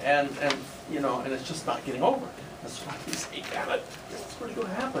this, and you know, and it's just not getting over. That's why you say, damn it, this is what's gonna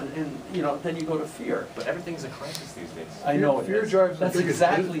happen, and, you know, then you go to fear. But everything's a crisis these days. I know it Fear is. drives the That's biggest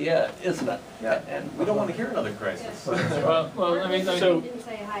exactly it, isn't it? Yeah, and we don't want to hear another crisis. Well, I mean, So- Didn't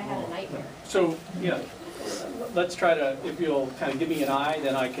say I had a nightmare. So, you know, let's try to, if you'll kind of give me an eye,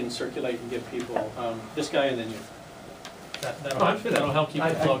 then I can circulate and give people, this guy and then you. That'll help keep the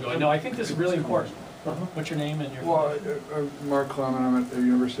flow going. No, I think this is really important. Uh-huh. What's your name and your? Well, Mark Clement, I'm at the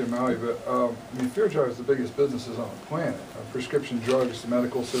University of Maui, but, I mean, fear drives the biggest businesses on the planet. Prescription drugs,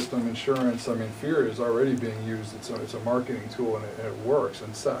 medical system, insurance, I mean, fear is already being used, it's a marketing tool and it works,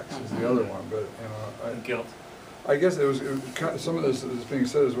 and sex is the other one, but, you know, Guilt. I guess it was kind of, some of this is being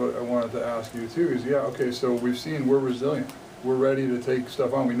said is what I wanted to ask you too, is, yeah, okay, so we've seen we're resilient. We're ready to take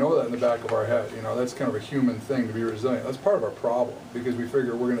stuff on. We know that in the back of our head, you know, that's kind of a human thing to be resilient. That's part of our problem, because we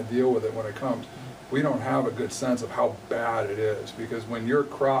figure we're gonna deal with it when it comes. We don't have a good sense of how bad it is, because when your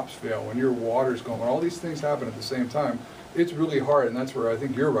crops fail, when your water's going, when all these things happen at the same time, it's really hard, and that's where I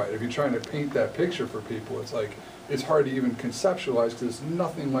think you're right. If you're trying to paint that picture for people, it's like, it's hard to even conceptualize, because it's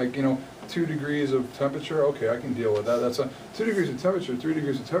nothing like, you know, 2 degrees of temperature, okay, I can deal with that. That's 2 degrees of temperature, 3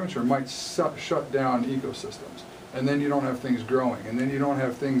 degrees of temperature might shut down ecosystems. And then you don't have things growing, and then you don't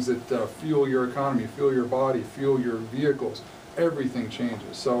have things that fuel your economy, fuel your body, fuel your vehicles. Everything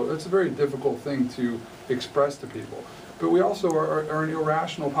changes. So it's a very difficult thing to express to people. But we also are an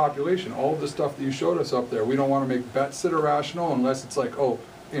irrational population. All of the stuff that you showed us up there, we don't want to make bets that are rational unless it's like, oh,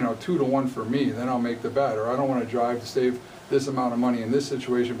 you know, 2 to 1 for me, then I'll make the bet. Or I don't want to drive to save this amount of money in this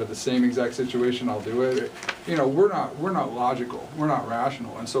situation, but the same exact situation, I'll do it. You know, we're not logical. We're not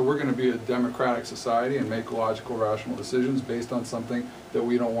rational. And so we're going to be a democratic society and make logical, rational decisions based on something that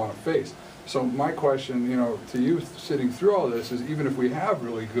we don't want to face. So my question, you know, to you sitting through all this is, even if we have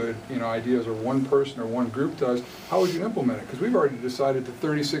really good, you know, ideas, or one person or one group does, how would you implement it? Because we've already decided that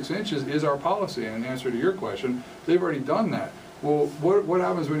 36 inches is our policy. And in answer to your question, they've already done that. Well, what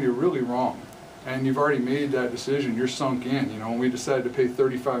happens when you're really wrong? And you've already made that decision, you're sunk in, you know, when we decided to pay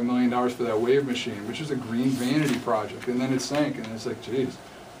 $35 million for that wave machine, which is a green vanity project, and then it sank, and it's like, geez,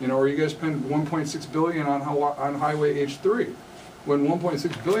 you know, or you guys spend $1.6 billion on Highway H3, when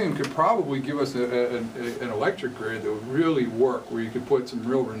 $1.6 billion could probably give us an electric grid that would really work, where you could put some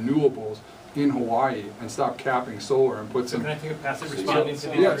real renewables in Hawaii and stop capping solar and put So some. can I take a passive responding to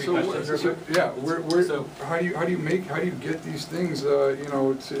these Yeah, three so, questions? how do you get these things, you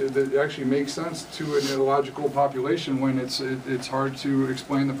know, that actually make sense to an illogical population when it's hard to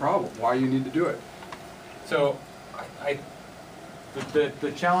explain the problem, why you need to do it? So,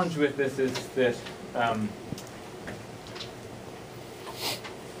 the challenge with this is that, I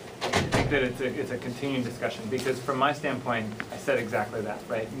think that it's a continuing discussion, because from my standpoint, I said exactly that,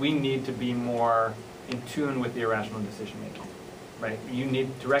 right? We need to be more in tune with the irrational decision making, right? You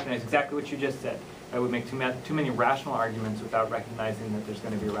need to recognize exactly what you just said. I would make too many rational arguments without recognizing that there's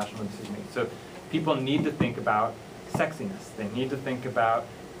going to be irrational decision making. So people need to think about sexiness. They need to think about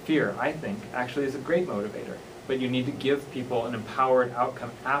fear. I think actually is a great motivator, but you need to give people an empowered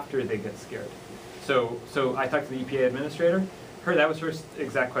outcome after they get scared. So I talked to the EPA administrator. That was her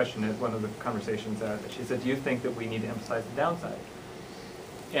exact question at one of the conversations. She said, "Do you think that we need to emphasize the downside?"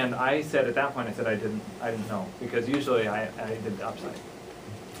 And I said at that point, I didn't know, because usually I did the upside.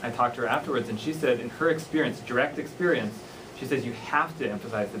 I talked to her afterwards, and she said, in her experience, direct experience, she says you have to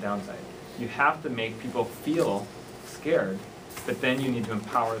emphasize the downside. You have to make people feel scared, but then you need to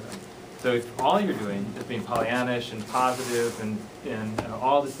empower them. So if all you're doing is being Pollyannish and positive and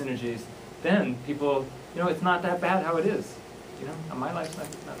all the synergies, then people, you know, it's not that bad how it is. You know, my life's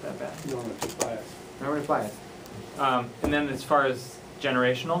not that bad. You don't have to buy it. Not really buy it. And then as far as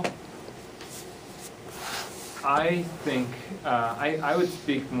generational, I think I would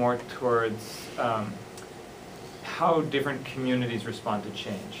speak more towards how different communities respond to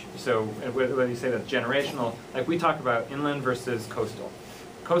change. So whether you say that's generational, like we talk about inland versus coastal.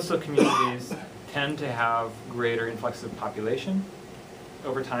 Coastal communities tend to have greater influx of population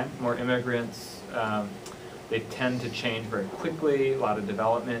over time, more immigrants, They tend to change very quickly, a lot of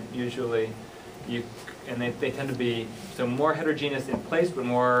development usually. And they tend to be so more heterogeneous in place, but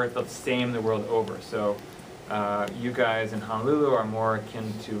more the same the world over. So you guys in Honolulu are more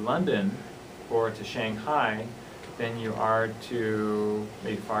akin to London or to Shanghai than you are to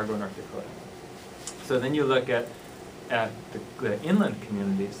maybe Fargo, North Dakota. So then you look at the inland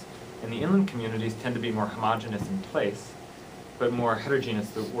communities, and the inland communities tend to be more homogeneous in place, but more heterogeneous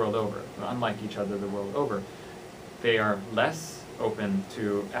the world over, unlike each other the world over. They are less open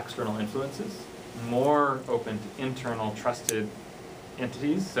to external influences, more open to internal trusted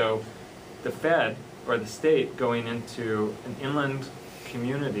entities. So the Fed or the state going into an inland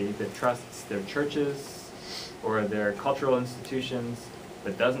community that trusts their churches or their cultural institutions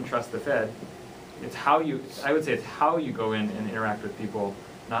but doesn't trust the Fed, I would say it's how you go in and interact with people,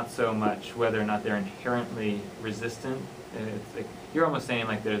 not so much whether or not they're inherently resistant. It's like, you're almost saying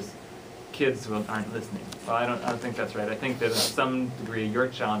like there's kids who aren't listening. Well, I don't think that's right. I think that to some degree your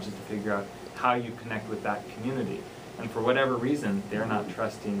challenge is to figure out how you connect with that community. And for whatever reason, they're not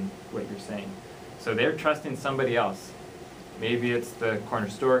trusting what you're saying. So they're trusting somebody else. Maybe it's the corner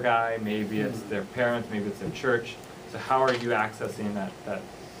store guy, maybe it's their parents, maybe it's their church. So how are you accessing that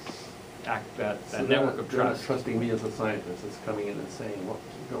So network of they're not trust? trusting me as a scientist, it's coming in and saying, well,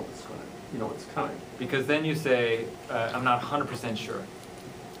 it's coming, Because then you say, I'm not 100% sure,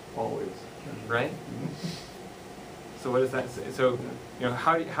 always. right? So what does that say? So,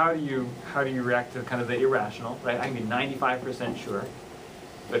 how do you react to kind of the irrational, right? I can be 95% sure,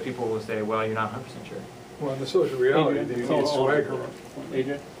 but people will say, well, you're not 100% sure. Well, in the social reality, you need swagger.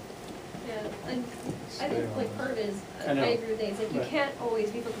 Adrian? Yeah, and I think like part of it is, I I know. agree with Dave, it's like you Right. can't always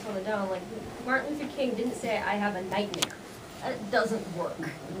be focused on the down, like Martin Luther King didn't say, I have a nightmare. That doesn't work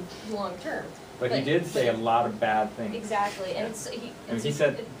long term. But he did say a lot of bad things. Exactly, and He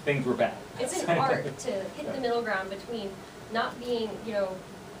said things were bad. it's an art to hit the middle ground between not being,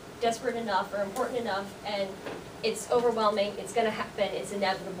 desperate enough or important enough, and it's overwhelming, it's gonna happen, it's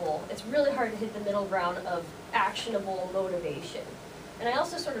inevitable. It's really hard to hit the middle ground of actionable motivation. And I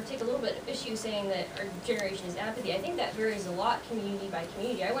also sort of take a little bit of issue saying that our generation is apathy. I think that varies a lot community by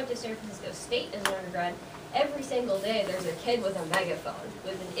community. I went to San Francisco State as an undergrad. Every single day there's a kid with a megaphone,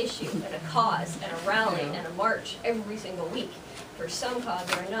 with an issue and a cause and a rally and a march every single week for some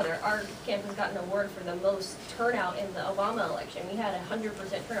cause or another. Our campus got an award for the most turnout in the Obama election. We had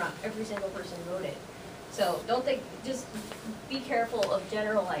 100% turnout, every single person voted. So just be careful of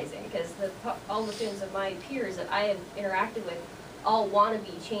generalizing, because all the students of my peers that I have interacted with all want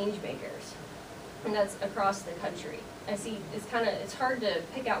to be change makers, and that's across the country. I see it's hard to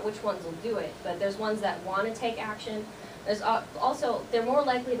pick out which ones will do it, but there's ones that want to take action. There's also, they're more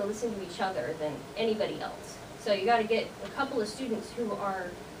likely to listen to each other than anybody else. So you got to get a couple of students who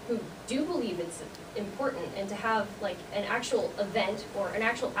do believe it's important, and to have like an actual event or an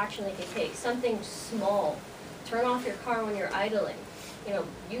actual action they can take, something small. Turn off your car when you're idling.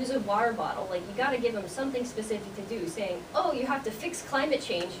 Use a water bottle. Like, you gotta give them something specific to do, saying, oh, you have to fix climate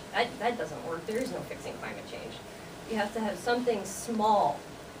change. That doesn't work. There is no fixing climate change. You have to have something small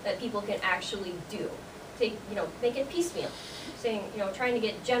that people can actually do. Make it piecemeal. Saying, trying to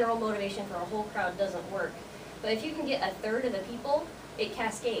get general motivation for a whole crowd doesn't work. But if you can get a third of the people, it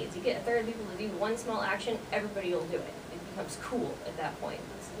cascades. You get a third of the people to do one small action, everybody will do it. It becomes cool at that point.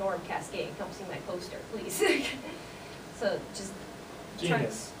 It's Norm Cascade. Come see my poster, please. So just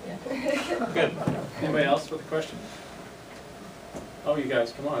Genius. Yeah. Good. Anybody else with a question? Oh, you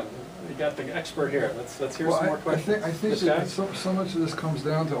guys, come on. We got the expert here. Let's hear some more questions. I think This guy? that so much of this comes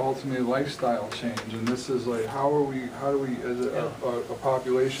down to ultimately lifestyle change, and this is like, how do we, as a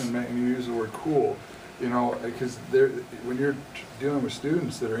population, and you use the word cool, because when you're dealing with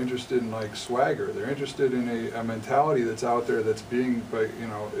students that are interested in like swagger, they're interested in a mentality that's out there that's being,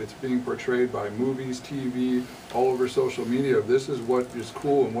 it's being portrayed by movies, TV, all over social media. This is what is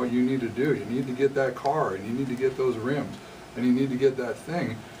cool and what you need to do. You need to get that car, and you need to get those rims, and you need to get that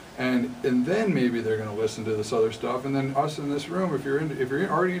thing. And then maybe they're going to listen to this other stuff. And then us in this room, if you're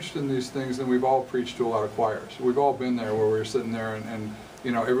already interested in these things, then we've all preached to a lot of choirs. We've all been there where we're sitting there and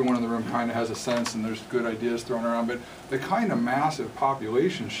everyone in the room kind of has a sense, and there's good ideas thrown around. But the kind of massive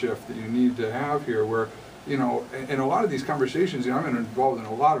population shift that you need to have here, where in a lot of these conversations, I'm involved in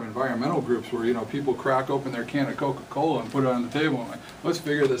a lot of environmental groups where people crack open their can of Coca-Cola and put it on the table and like, let's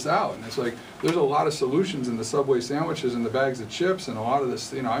figure this out. And it's like, there's a lot of solutions in the Subway sandwiches and the bags of chips, and a lot of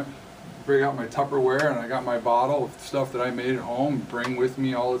this, I bring out my Tupperware and I got my bottle of stuff that I made at home, bring with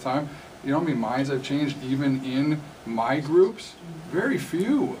me all the time. You know how many minds I've changed even in my groups? Very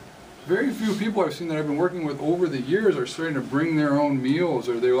few. very few people I've seen that I've been working with over the years are starting to bring their own meals,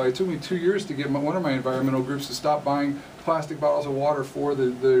 or they're like, it took me 2 years to get one of my environmental groups to stop buying plastic bottles of water for the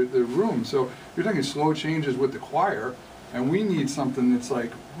room. So you're talking slow changes with the choir, and we need something that's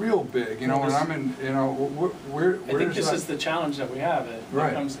like real big, you know, and I'm in, you know, where I think this is the challenge that we have,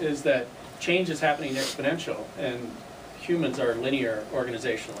 Right. is that change is happening exponential, and humans are linear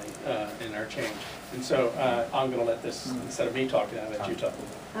organizationally in our change. And so I'm going to let this, instead of me talking, I'll let you talk.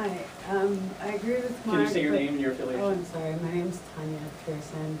 Hi, I agree with Mark. Can you say your but- name and your affiliation? Oh, I'm sorry, my name's Tanya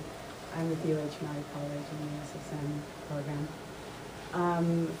Pearson. I'm with UH Murray College in the SSM program.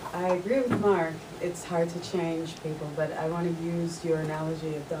 I agree with Mark, it's hard to change people, but I want to use your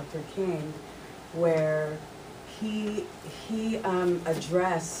analogy of Dr. King, where he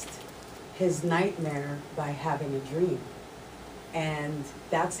addressed his nightmare by having a dream. And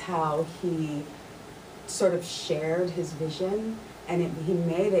that's how he sort of shared his vision, and he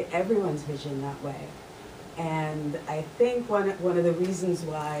made it everyone's vision that way. And I think one of the reasons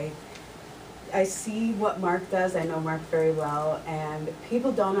why I see what Mark does, I know Mark very well, and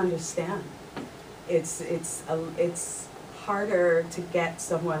people don't understand. It's harder to get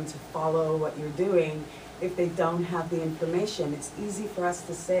someone to follow what you're doing if they don't have the information. It's easy for us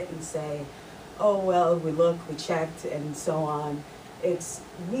to sit and say, oh, well, we looked, we checked, and so on.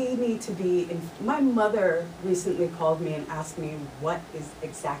 We need to be, my mother recently called me and asked me what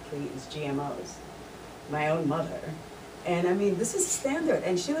exactly is GMOs, my own mother. And I mean, this is standard,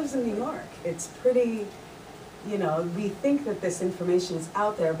 and she lives in New York. It's pretty, you know, we think that this information is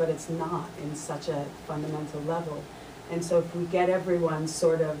out there, but it's not in such a fundamental level. And so if we get everyone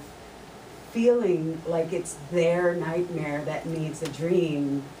sort of feeling like it's their nightmare that needs a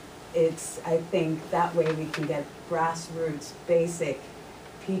dream, I think that way we can get grassroots, basic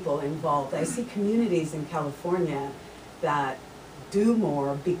people involved. I see communities in California that do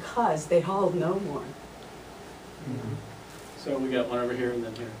more because they all know more. So we got one over here and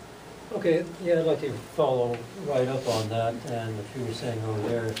then here. Okay, yeah, I'd like to follow right up on that, and what you were saying over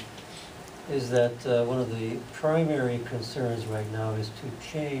there is that one of the primary concerns right now is to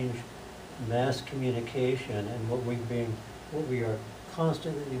change mass communication, and what we are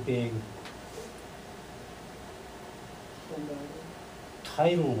constantly being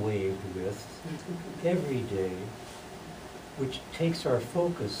tidal waved with every day, which takes our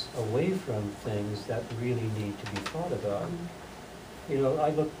focus away from things that really need to be thought about. You know,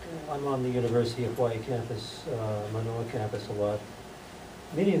 I'm on the University of Hawaii campus, Manoa campus a lot.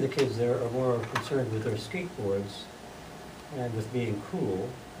 Many of the kids there are more concerned with their skateboards and with being cool,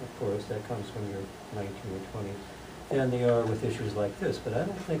 of course, that comes when you're 19 or 20, than they are with issues like this. But I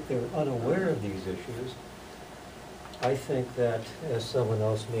don't think they're unaware of these issues. I think that, as someone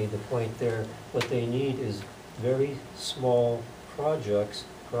else made the point there, what they need is very small projects.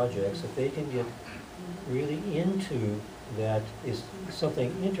 If they can get really into that is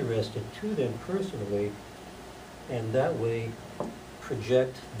something interesting to them personally, and that way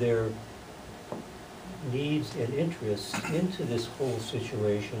project their needs and interests into this whole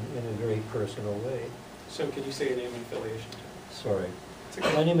situation in a very personal way. So could you say your name and affiliation? Sorry.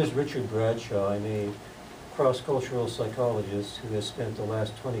 My name is Richard Bradshaw. I'm a cross-cultural psychologist who has spent the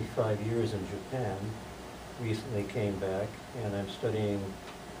last 25 years in Japan. Recently came back, and I'm studying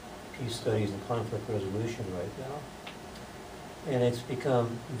peace studies and conflict resolution right now. And it's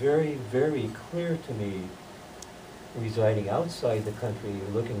become very, very clear to me, residing outside the country,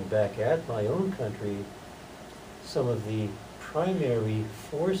 looking back at my own country, some of the primary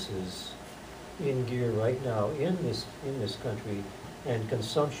forces in gear right now in this country, and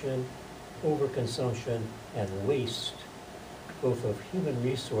consumption, overconsumption, and waste, both of human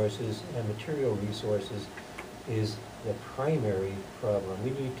resources and material resources, is the primary problem.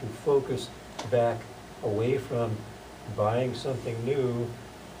 We need to focus back away from buying something new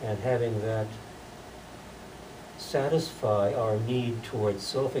and having that satisfy our need towards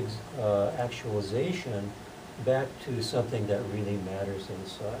self-actualization back to something that really matters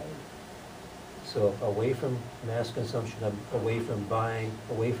inside. So away from mass consumption, away from buying,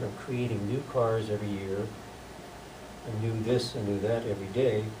 away from creating new cars every year, and new this and new that every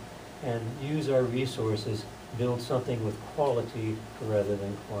day, and use our resources, build something with quality rather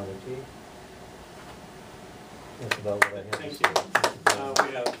than quantity. That's about what I have to Thank say. you. We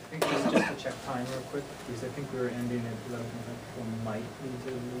have, I think just to check time real quick, because I think we were ending at 11, people might need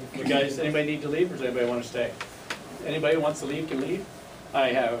to leave. you guys, anybody need to leave, or does anybody want to stay? Anybody who wants to leave can leave. I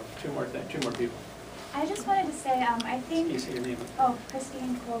have two more people. I just wanted to say, I Can think, you say your name? oh,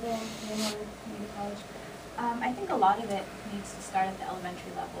 Christine Colville, Raymore Community College. I think a lot of it needs to start at the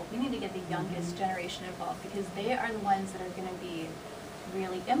elementary level. We need to get the youngest generation involved, because they are the ones that are going to be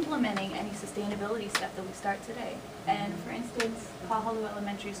really implementing any sustainability stuff that we start today. And for instance, Kahalu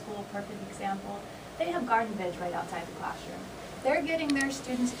Elementary School, perfect example, they have garden beds right outside the classroom. They're getting their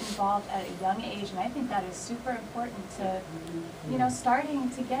students involved at a young age, and I think that is super important to, you know,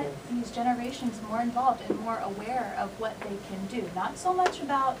 starting to get these generations more involved and more aware of what they can do. Not so much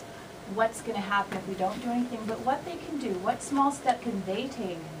about what's going to happen if we don't do anything, but what they can do. What small step can they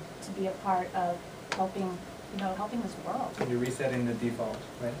take to be a part of helping, you know, helping this world? You're resetting the default,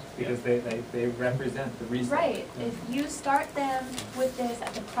 right? Because they represent the reset. Right. If you start them with this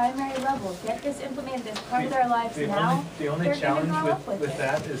at the primary level, get this implemented as part of their lives now, The only they're gonna challenge grow up with with it.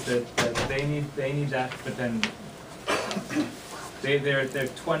 that is that they need that, but then they're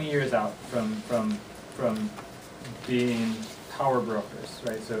 20 years out from being power brokers,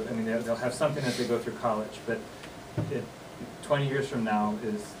 right? So I mean they'll have something as they go through college, but 20 years from now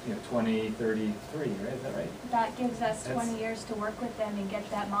is 2033, right? Is that right? That gives us That's- 20 years to work with them and get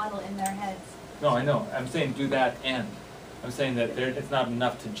that model in their heads. No, I know. I'm saying do that and. I'm saying that it's not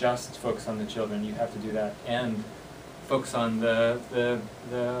enough to just focus on the children. You have to do that and focus on the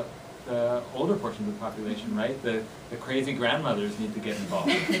older portions of the population, right? The crazy grandmothers need to get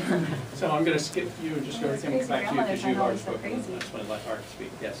involved. So I'm going to skip you and just go Those back crazy to you because grandmothers you've are already always so spoken. I crazy. just want to let Art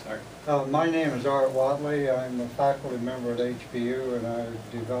speak. Yes, Art. My name is Art Wadley. I'm a faculty member at HBU, and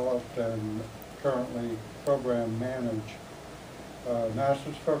I've developed and currently program manage a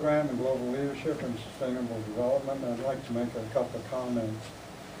master's program in global leadership and sustainable development. I'd like to make a couple of comments.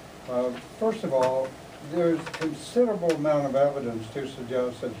 First of all, there's considerable amount of evidence to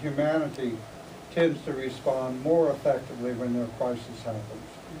suggest that humanity tends to respond more effectively when a crisis happens.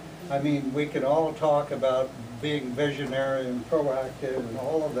 I mean, we can all talk about being visionary and proactive and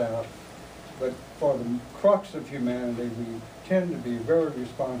all of that, but for the crux of humanity, we tend to be very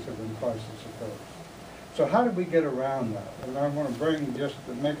responsive when crisis occurs. So how do we get around that? And I want to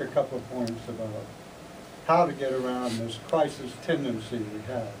make a couple of points about how to get around this crisis tendency we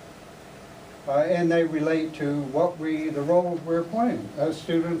have. And they relate to the roles we're playing as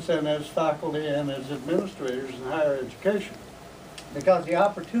students and as faculty and as administrators in higher education. Because the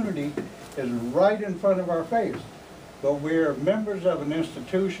opportunity is right in front of our face, but we're members of an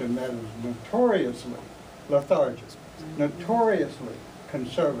institution that is notoriously lethargic, notoriously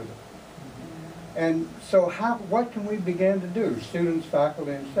conservative. And so what can we begin to do, students,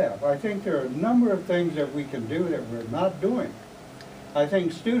 faculty, and staff? I think there are a number of things that we can do that we're not doing. I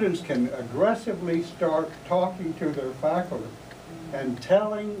think students can aggressively start talking to their faculty and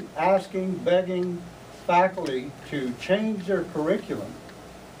asking, begging faculty to change their curriculum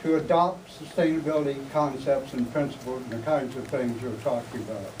to adopt sustainability concepts and principles and the kinds of things you're talking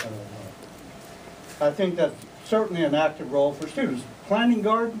about. I think that's certainly an active role for students. Planting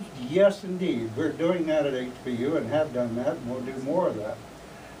gardens, yes indeed. We're doing that at HBU and have done that, and we'll do more of that.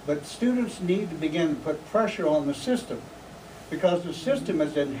 But students need to begin to put pressure on the system, because the system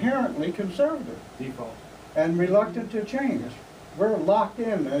is inherently conservative Default. and reluctant to change. We're locked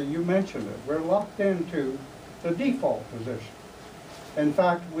in, you mentioned it, we're locked into the default position. In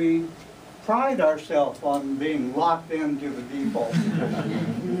fact, we pride ourselves on being locked into the default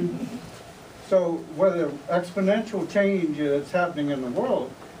position. So whether exponential change that's happening in the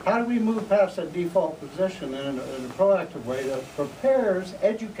world, how do we move past that default position in a proactive way that prepares,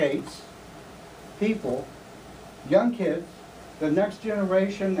 educates people, young kids, the next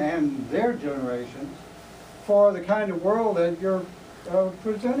generation and their generations for the kind of world that you're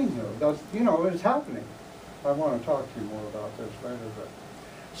presenting here. That's, is happening. I want to talk to you more about this later.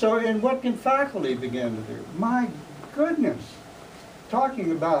 So, and what can faculty begin to do? My goodness,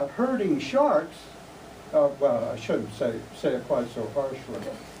 talking about herding sharks, well, I shouldn't say it quite so harshly.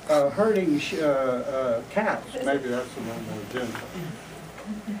 Herding cats, maybe that's a little more gentle.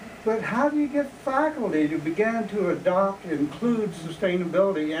 But how do you get faculty to begin to include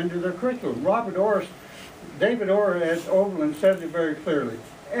sustainability into their curriculum? David Orr at Oberlin says it very clearly.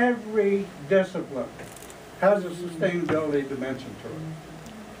 Every discipline has a sustainability dimension to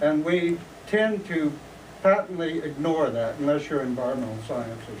it. And we tend to patently ignore that unless you're environmental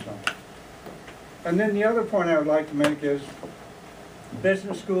science or something. And then the other point I would like to make is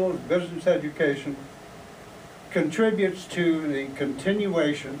business schools, business education contributes to the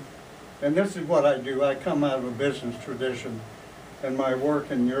continuation, and this is what I do. I come out of a business tradition, and my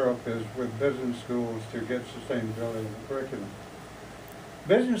work in Europe is with business schools to get sustainability in the curriculum.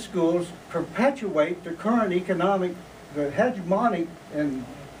 Business schools perpetuate the current the hegemonic and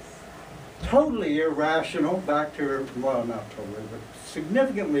totally irrational, well, not totally, but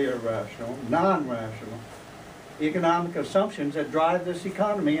significantly irrational, non-rational economic assumptions that drive this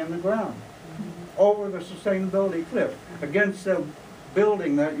economy in the ground over the sustainability cliff against the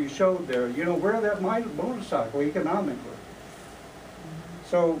building that you showed there, you know, where that motorcycle economically.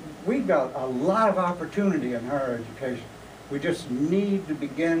 So we've got a lot of opportunity in higher education. We just need to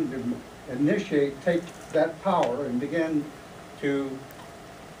begin to initiate, take that power and begin to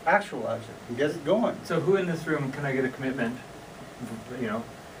actualize it and get it going. So who in this room, can I get a commitment, you know,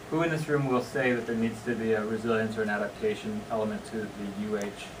 who in this room will say that there needs to be a resilience or an adaptation element to the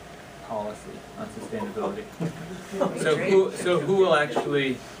UH policy on sustainability? So who will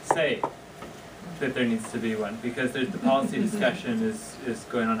actually say that there needs to be one? Because there's the policy discussion is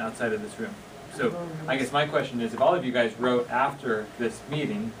going on outside of this room. So I guess my question is, if all of you guys wrote after this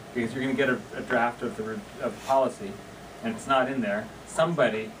meeting, because you're gonna get a draft of the policy, and it's not in there,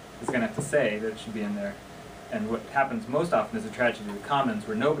 somebody is gonna have to say that it should be in there. And what happens most often is a tragedy of the commons,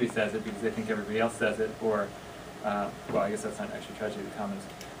 where nobody says it because they think everybody else says it, or, well, I guess that's not actually tragedy of the commons,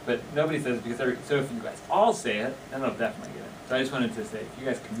 but nobody says it because so if you guys all say it, then they'll definitely get it. So I just wanted to say, if you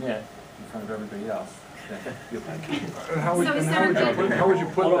guys commit in front of everybody else, then you'll find it. And how would So you is there a good- how would you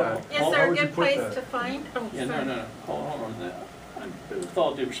put that? Is How there a would you good put place that? to find? Oh, Yeah, sorry. no, hold on. With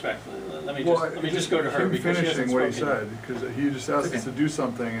all due respect, let me Well, just go to her him because she hasn't finishing what he spoken. said, because he just asked us to do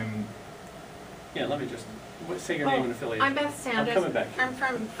something and. Yeah, let me just, say your name and affiliation. I'm Beth Sanders. I'm coming back. I'm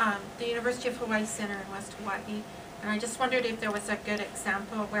from the University of Hawaii Center in West Hawaii, and I just wondered if there was a good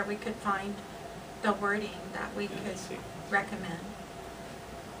example where we could find the wording that we could Let's see. recommend.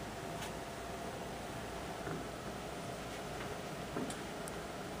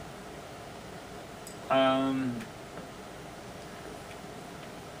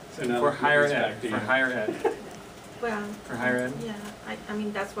 So now For higher it's ed, back to you. for higher ed, Well, for higher ed? yeah, I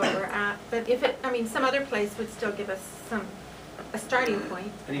mean, that's where we're at. But if it, I mean, some other place would still give us a starting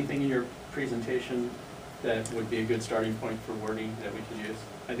point. Anything in your presentation that would be a good starting point for wording that we could use?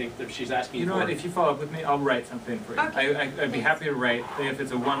 I think that she's asking You know for- what, if you follow up with me, I'll write something for you. Okay. I'd be happy to write, if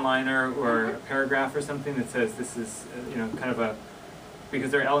it's a one-liner or a paragraph or something that says this is, you know, kind of a,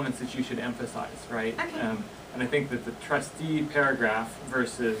 because there are elements that you should emphasize, right? Okay. And I think that the trustee paragraph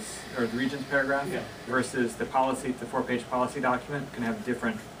versus, or the regent's paragraph Yeah. versus the policy, the 4-page policy document can have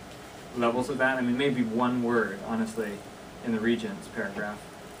different levels of that. I mean, maybe one word, honestly, in the regent's paragraph,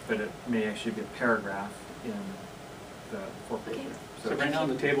 but it may actually be a paragraph in the 4-page. Okay. So right now on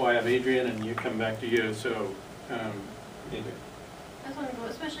the table, I have Adrian, and you come back to you, so, Adrian. That's wonderful,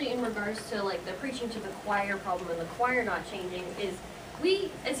 especially in regards to like the preaching to the choir problem and the choir not changing, is we,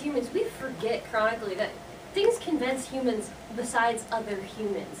 as humans, we forget chronically that things convince humans besides other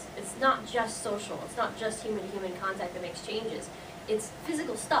humans. It's not just social, it's not just human-to-human contact that makes changes. It's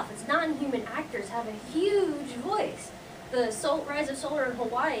physical stuff, it's non-human actors have a huge voice. The rise of solar in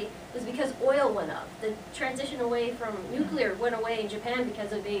Hawaii was because oil went up. The transition away from nuclear went away in Japan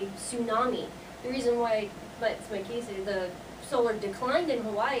because of a tsunami. The reason why, but it's my case, the solar declined in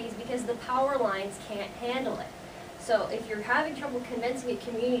Hawaii is because the power lines can't handle it. So if you're having trouble convincing a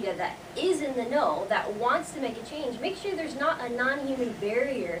community that is in the know, that wants to make a change, make sure there's not a non-human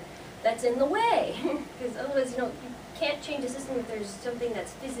barrier that's in the way. Because otherwise, you know, you can't change the system if there's something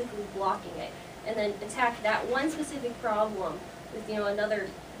that's physically blocking it. And then attack that one specific problem with, you know, another,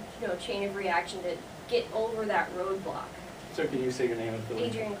 you know, chain of reaction to get over that roadblock. So can you say your name and affiliation?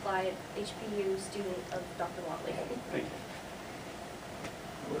 Adrian Clyde, HPU student of Dr. Watley. Thank you.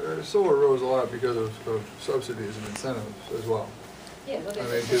 Solar rose a lot because of subsidies and incentives as well. Yeah, well, I mean,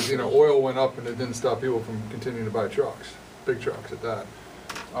 there's because, you know, oil went up and it didn't stop people from continuing to buy trucks, big trucks at that.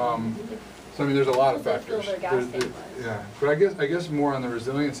 So I mean, there's a lot of People fill factors. their gas There's- tank less. Yeah, but I guess more on the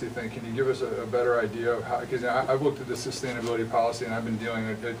resiliency thing, can you give us a better idea of how, because I've looked at the sustainability policy and I've been dealing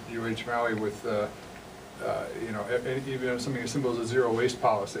at UH Maui with, you know, even something as simple as a zero waste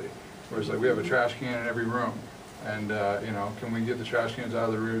policy, where it's like we have a trash can in every room. And, you know, can we get the trash cans out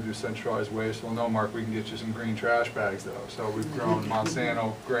of the room, do centralized waste? Well, no, Mark, we can get you some green trash bags though. So we've grown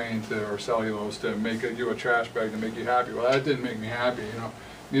Monsanto grain or cellulose to make you a trash bag to make you happy. Well, that didn't make me happy, you know.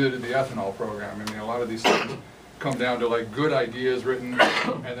 Neither did the ethanol program. I mean, a lot of these things come down to like good ideas written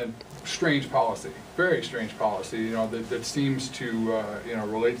and then strange policy, very strange policy, you know, that seems to, you know,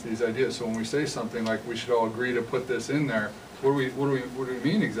 relate to these ideas. So when we say something like we should all agree to put this in there, what do we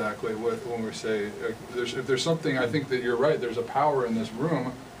mean exactly when we say, if there's something, I think that you're right, there's a power in this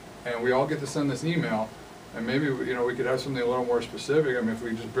room and we all get to send this email. And maybe, you know, we could have something a little more specific. I mean, if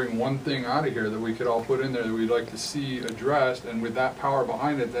we just bring one thing out of here that we could all put in there that we'd like to see addressed, and with that power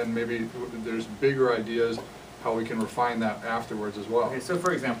behind it, then maybe there's bigger ideas how we can refine that afterwards as well. Okay, so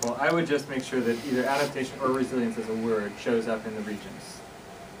for example, I would just make sure that either adaptation or resilience as a word shows up in the regions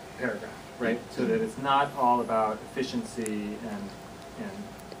paragraph, right? So that it's not all about efficiency and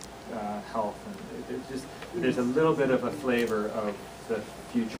health, and there's a little bit of a flavor of the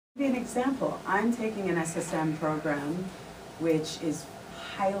future. Be an example. I'm taking an SSM program, which is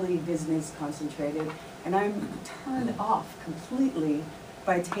highly business concentrated, and I'm turned off completely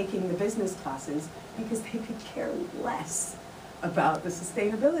by taking the business classes because they could care less about the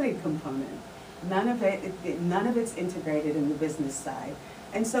sustainability component. None of it's integrated in the business side,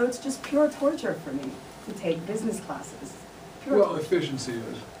 and so it's just pure torture for me to take business classes. Pure Well, torture. efficiency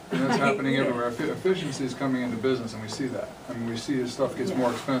is, and that's happening everywhere. Efficiency is coming into business, and we see that. I mean, we see as stuff gets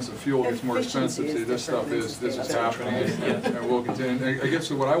more expensive, fuel gets more expensive, Efficiency see, is this different stuff than is sustainability. happening, and we'll continue. And I guess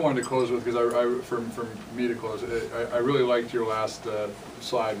what I wanted to close with, because for me to close, I really liked your last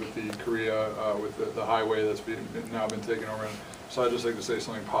slide with the Korea, with the highway that's now been taken over. And so I'd just like to say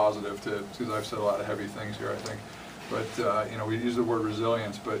something positive because I've said a lot of heavy things here, I think. But, you know, we use the word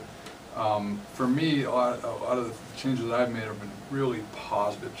resilience, but for me, a lot of the changes that I've made have been really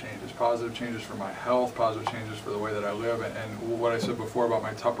positive changes for my health, positive changes for the way that I live, and what I said before about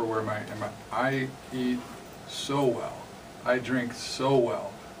my Tupperware, I eat so well, I drink so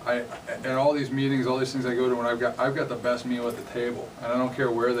well. At all these meetings, all these things I go to, when I've got the best meal at the table, and I don't care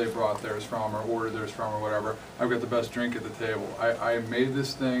where they brought theirs from or ordered theirs from or whatever, I've got the best drink at the table. I made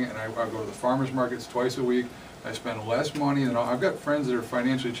this thing, and I go to the farmers markets twice a week. I spend less money than I've got friends that are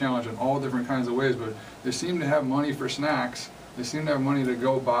financially challenged in all different kinds of ways, but they seem to have money for snacks. They seem to have money to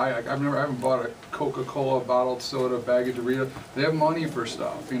go buy. I haven't bought a Coca-Cola, bottled soda, bag of Doritos. They have money for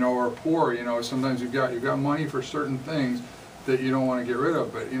stuff, you know, or poor, you know, sometimes you've got money for certain things that you don't want to get rid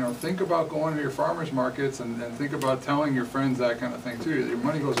of. But, you know, think about going to your farmers markets and think about telling your friends that kind of thing too. Your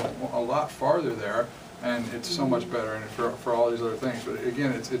money goes a lot farther there, and it's so much better, and for all these other things. But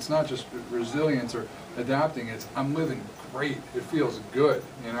again, it's not just resilience or adapting, it's I'm living great, it feels good,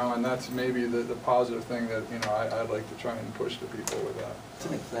 you know, and that's maybe the positive thing that, you know, I'd like to try and push to people with that. It's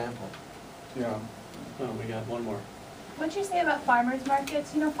an example. Yeah. Oh, we got one more. What'd you say about farmers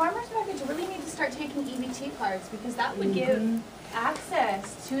markets? You know, farmers markets really need to start taking EBT cards because that would give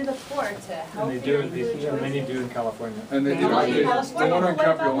access to the poor to And they do, healthier food choices. many do in California. And they do, Oh, the California, one on what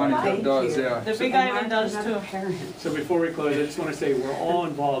Capitol about Line Hawaii? does, yeah. The So- Big Island does too. So before we close, I just want to say we're all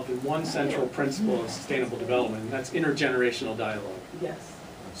involved in one central principle of sustainable development, and that's intergenerational dialogue. Yes.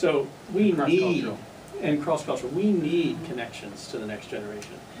 So we need, Cross-cultural. and cross-cultural, we need connections to the next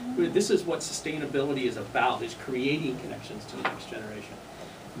generation. This is what sustainability is about, is creating connections to the next generation.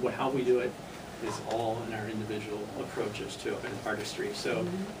 How we do it is all in our individual approaches to artistry. So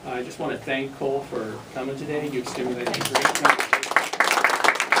I just want to thank Cole for coming today. You've stimulated a great conversation.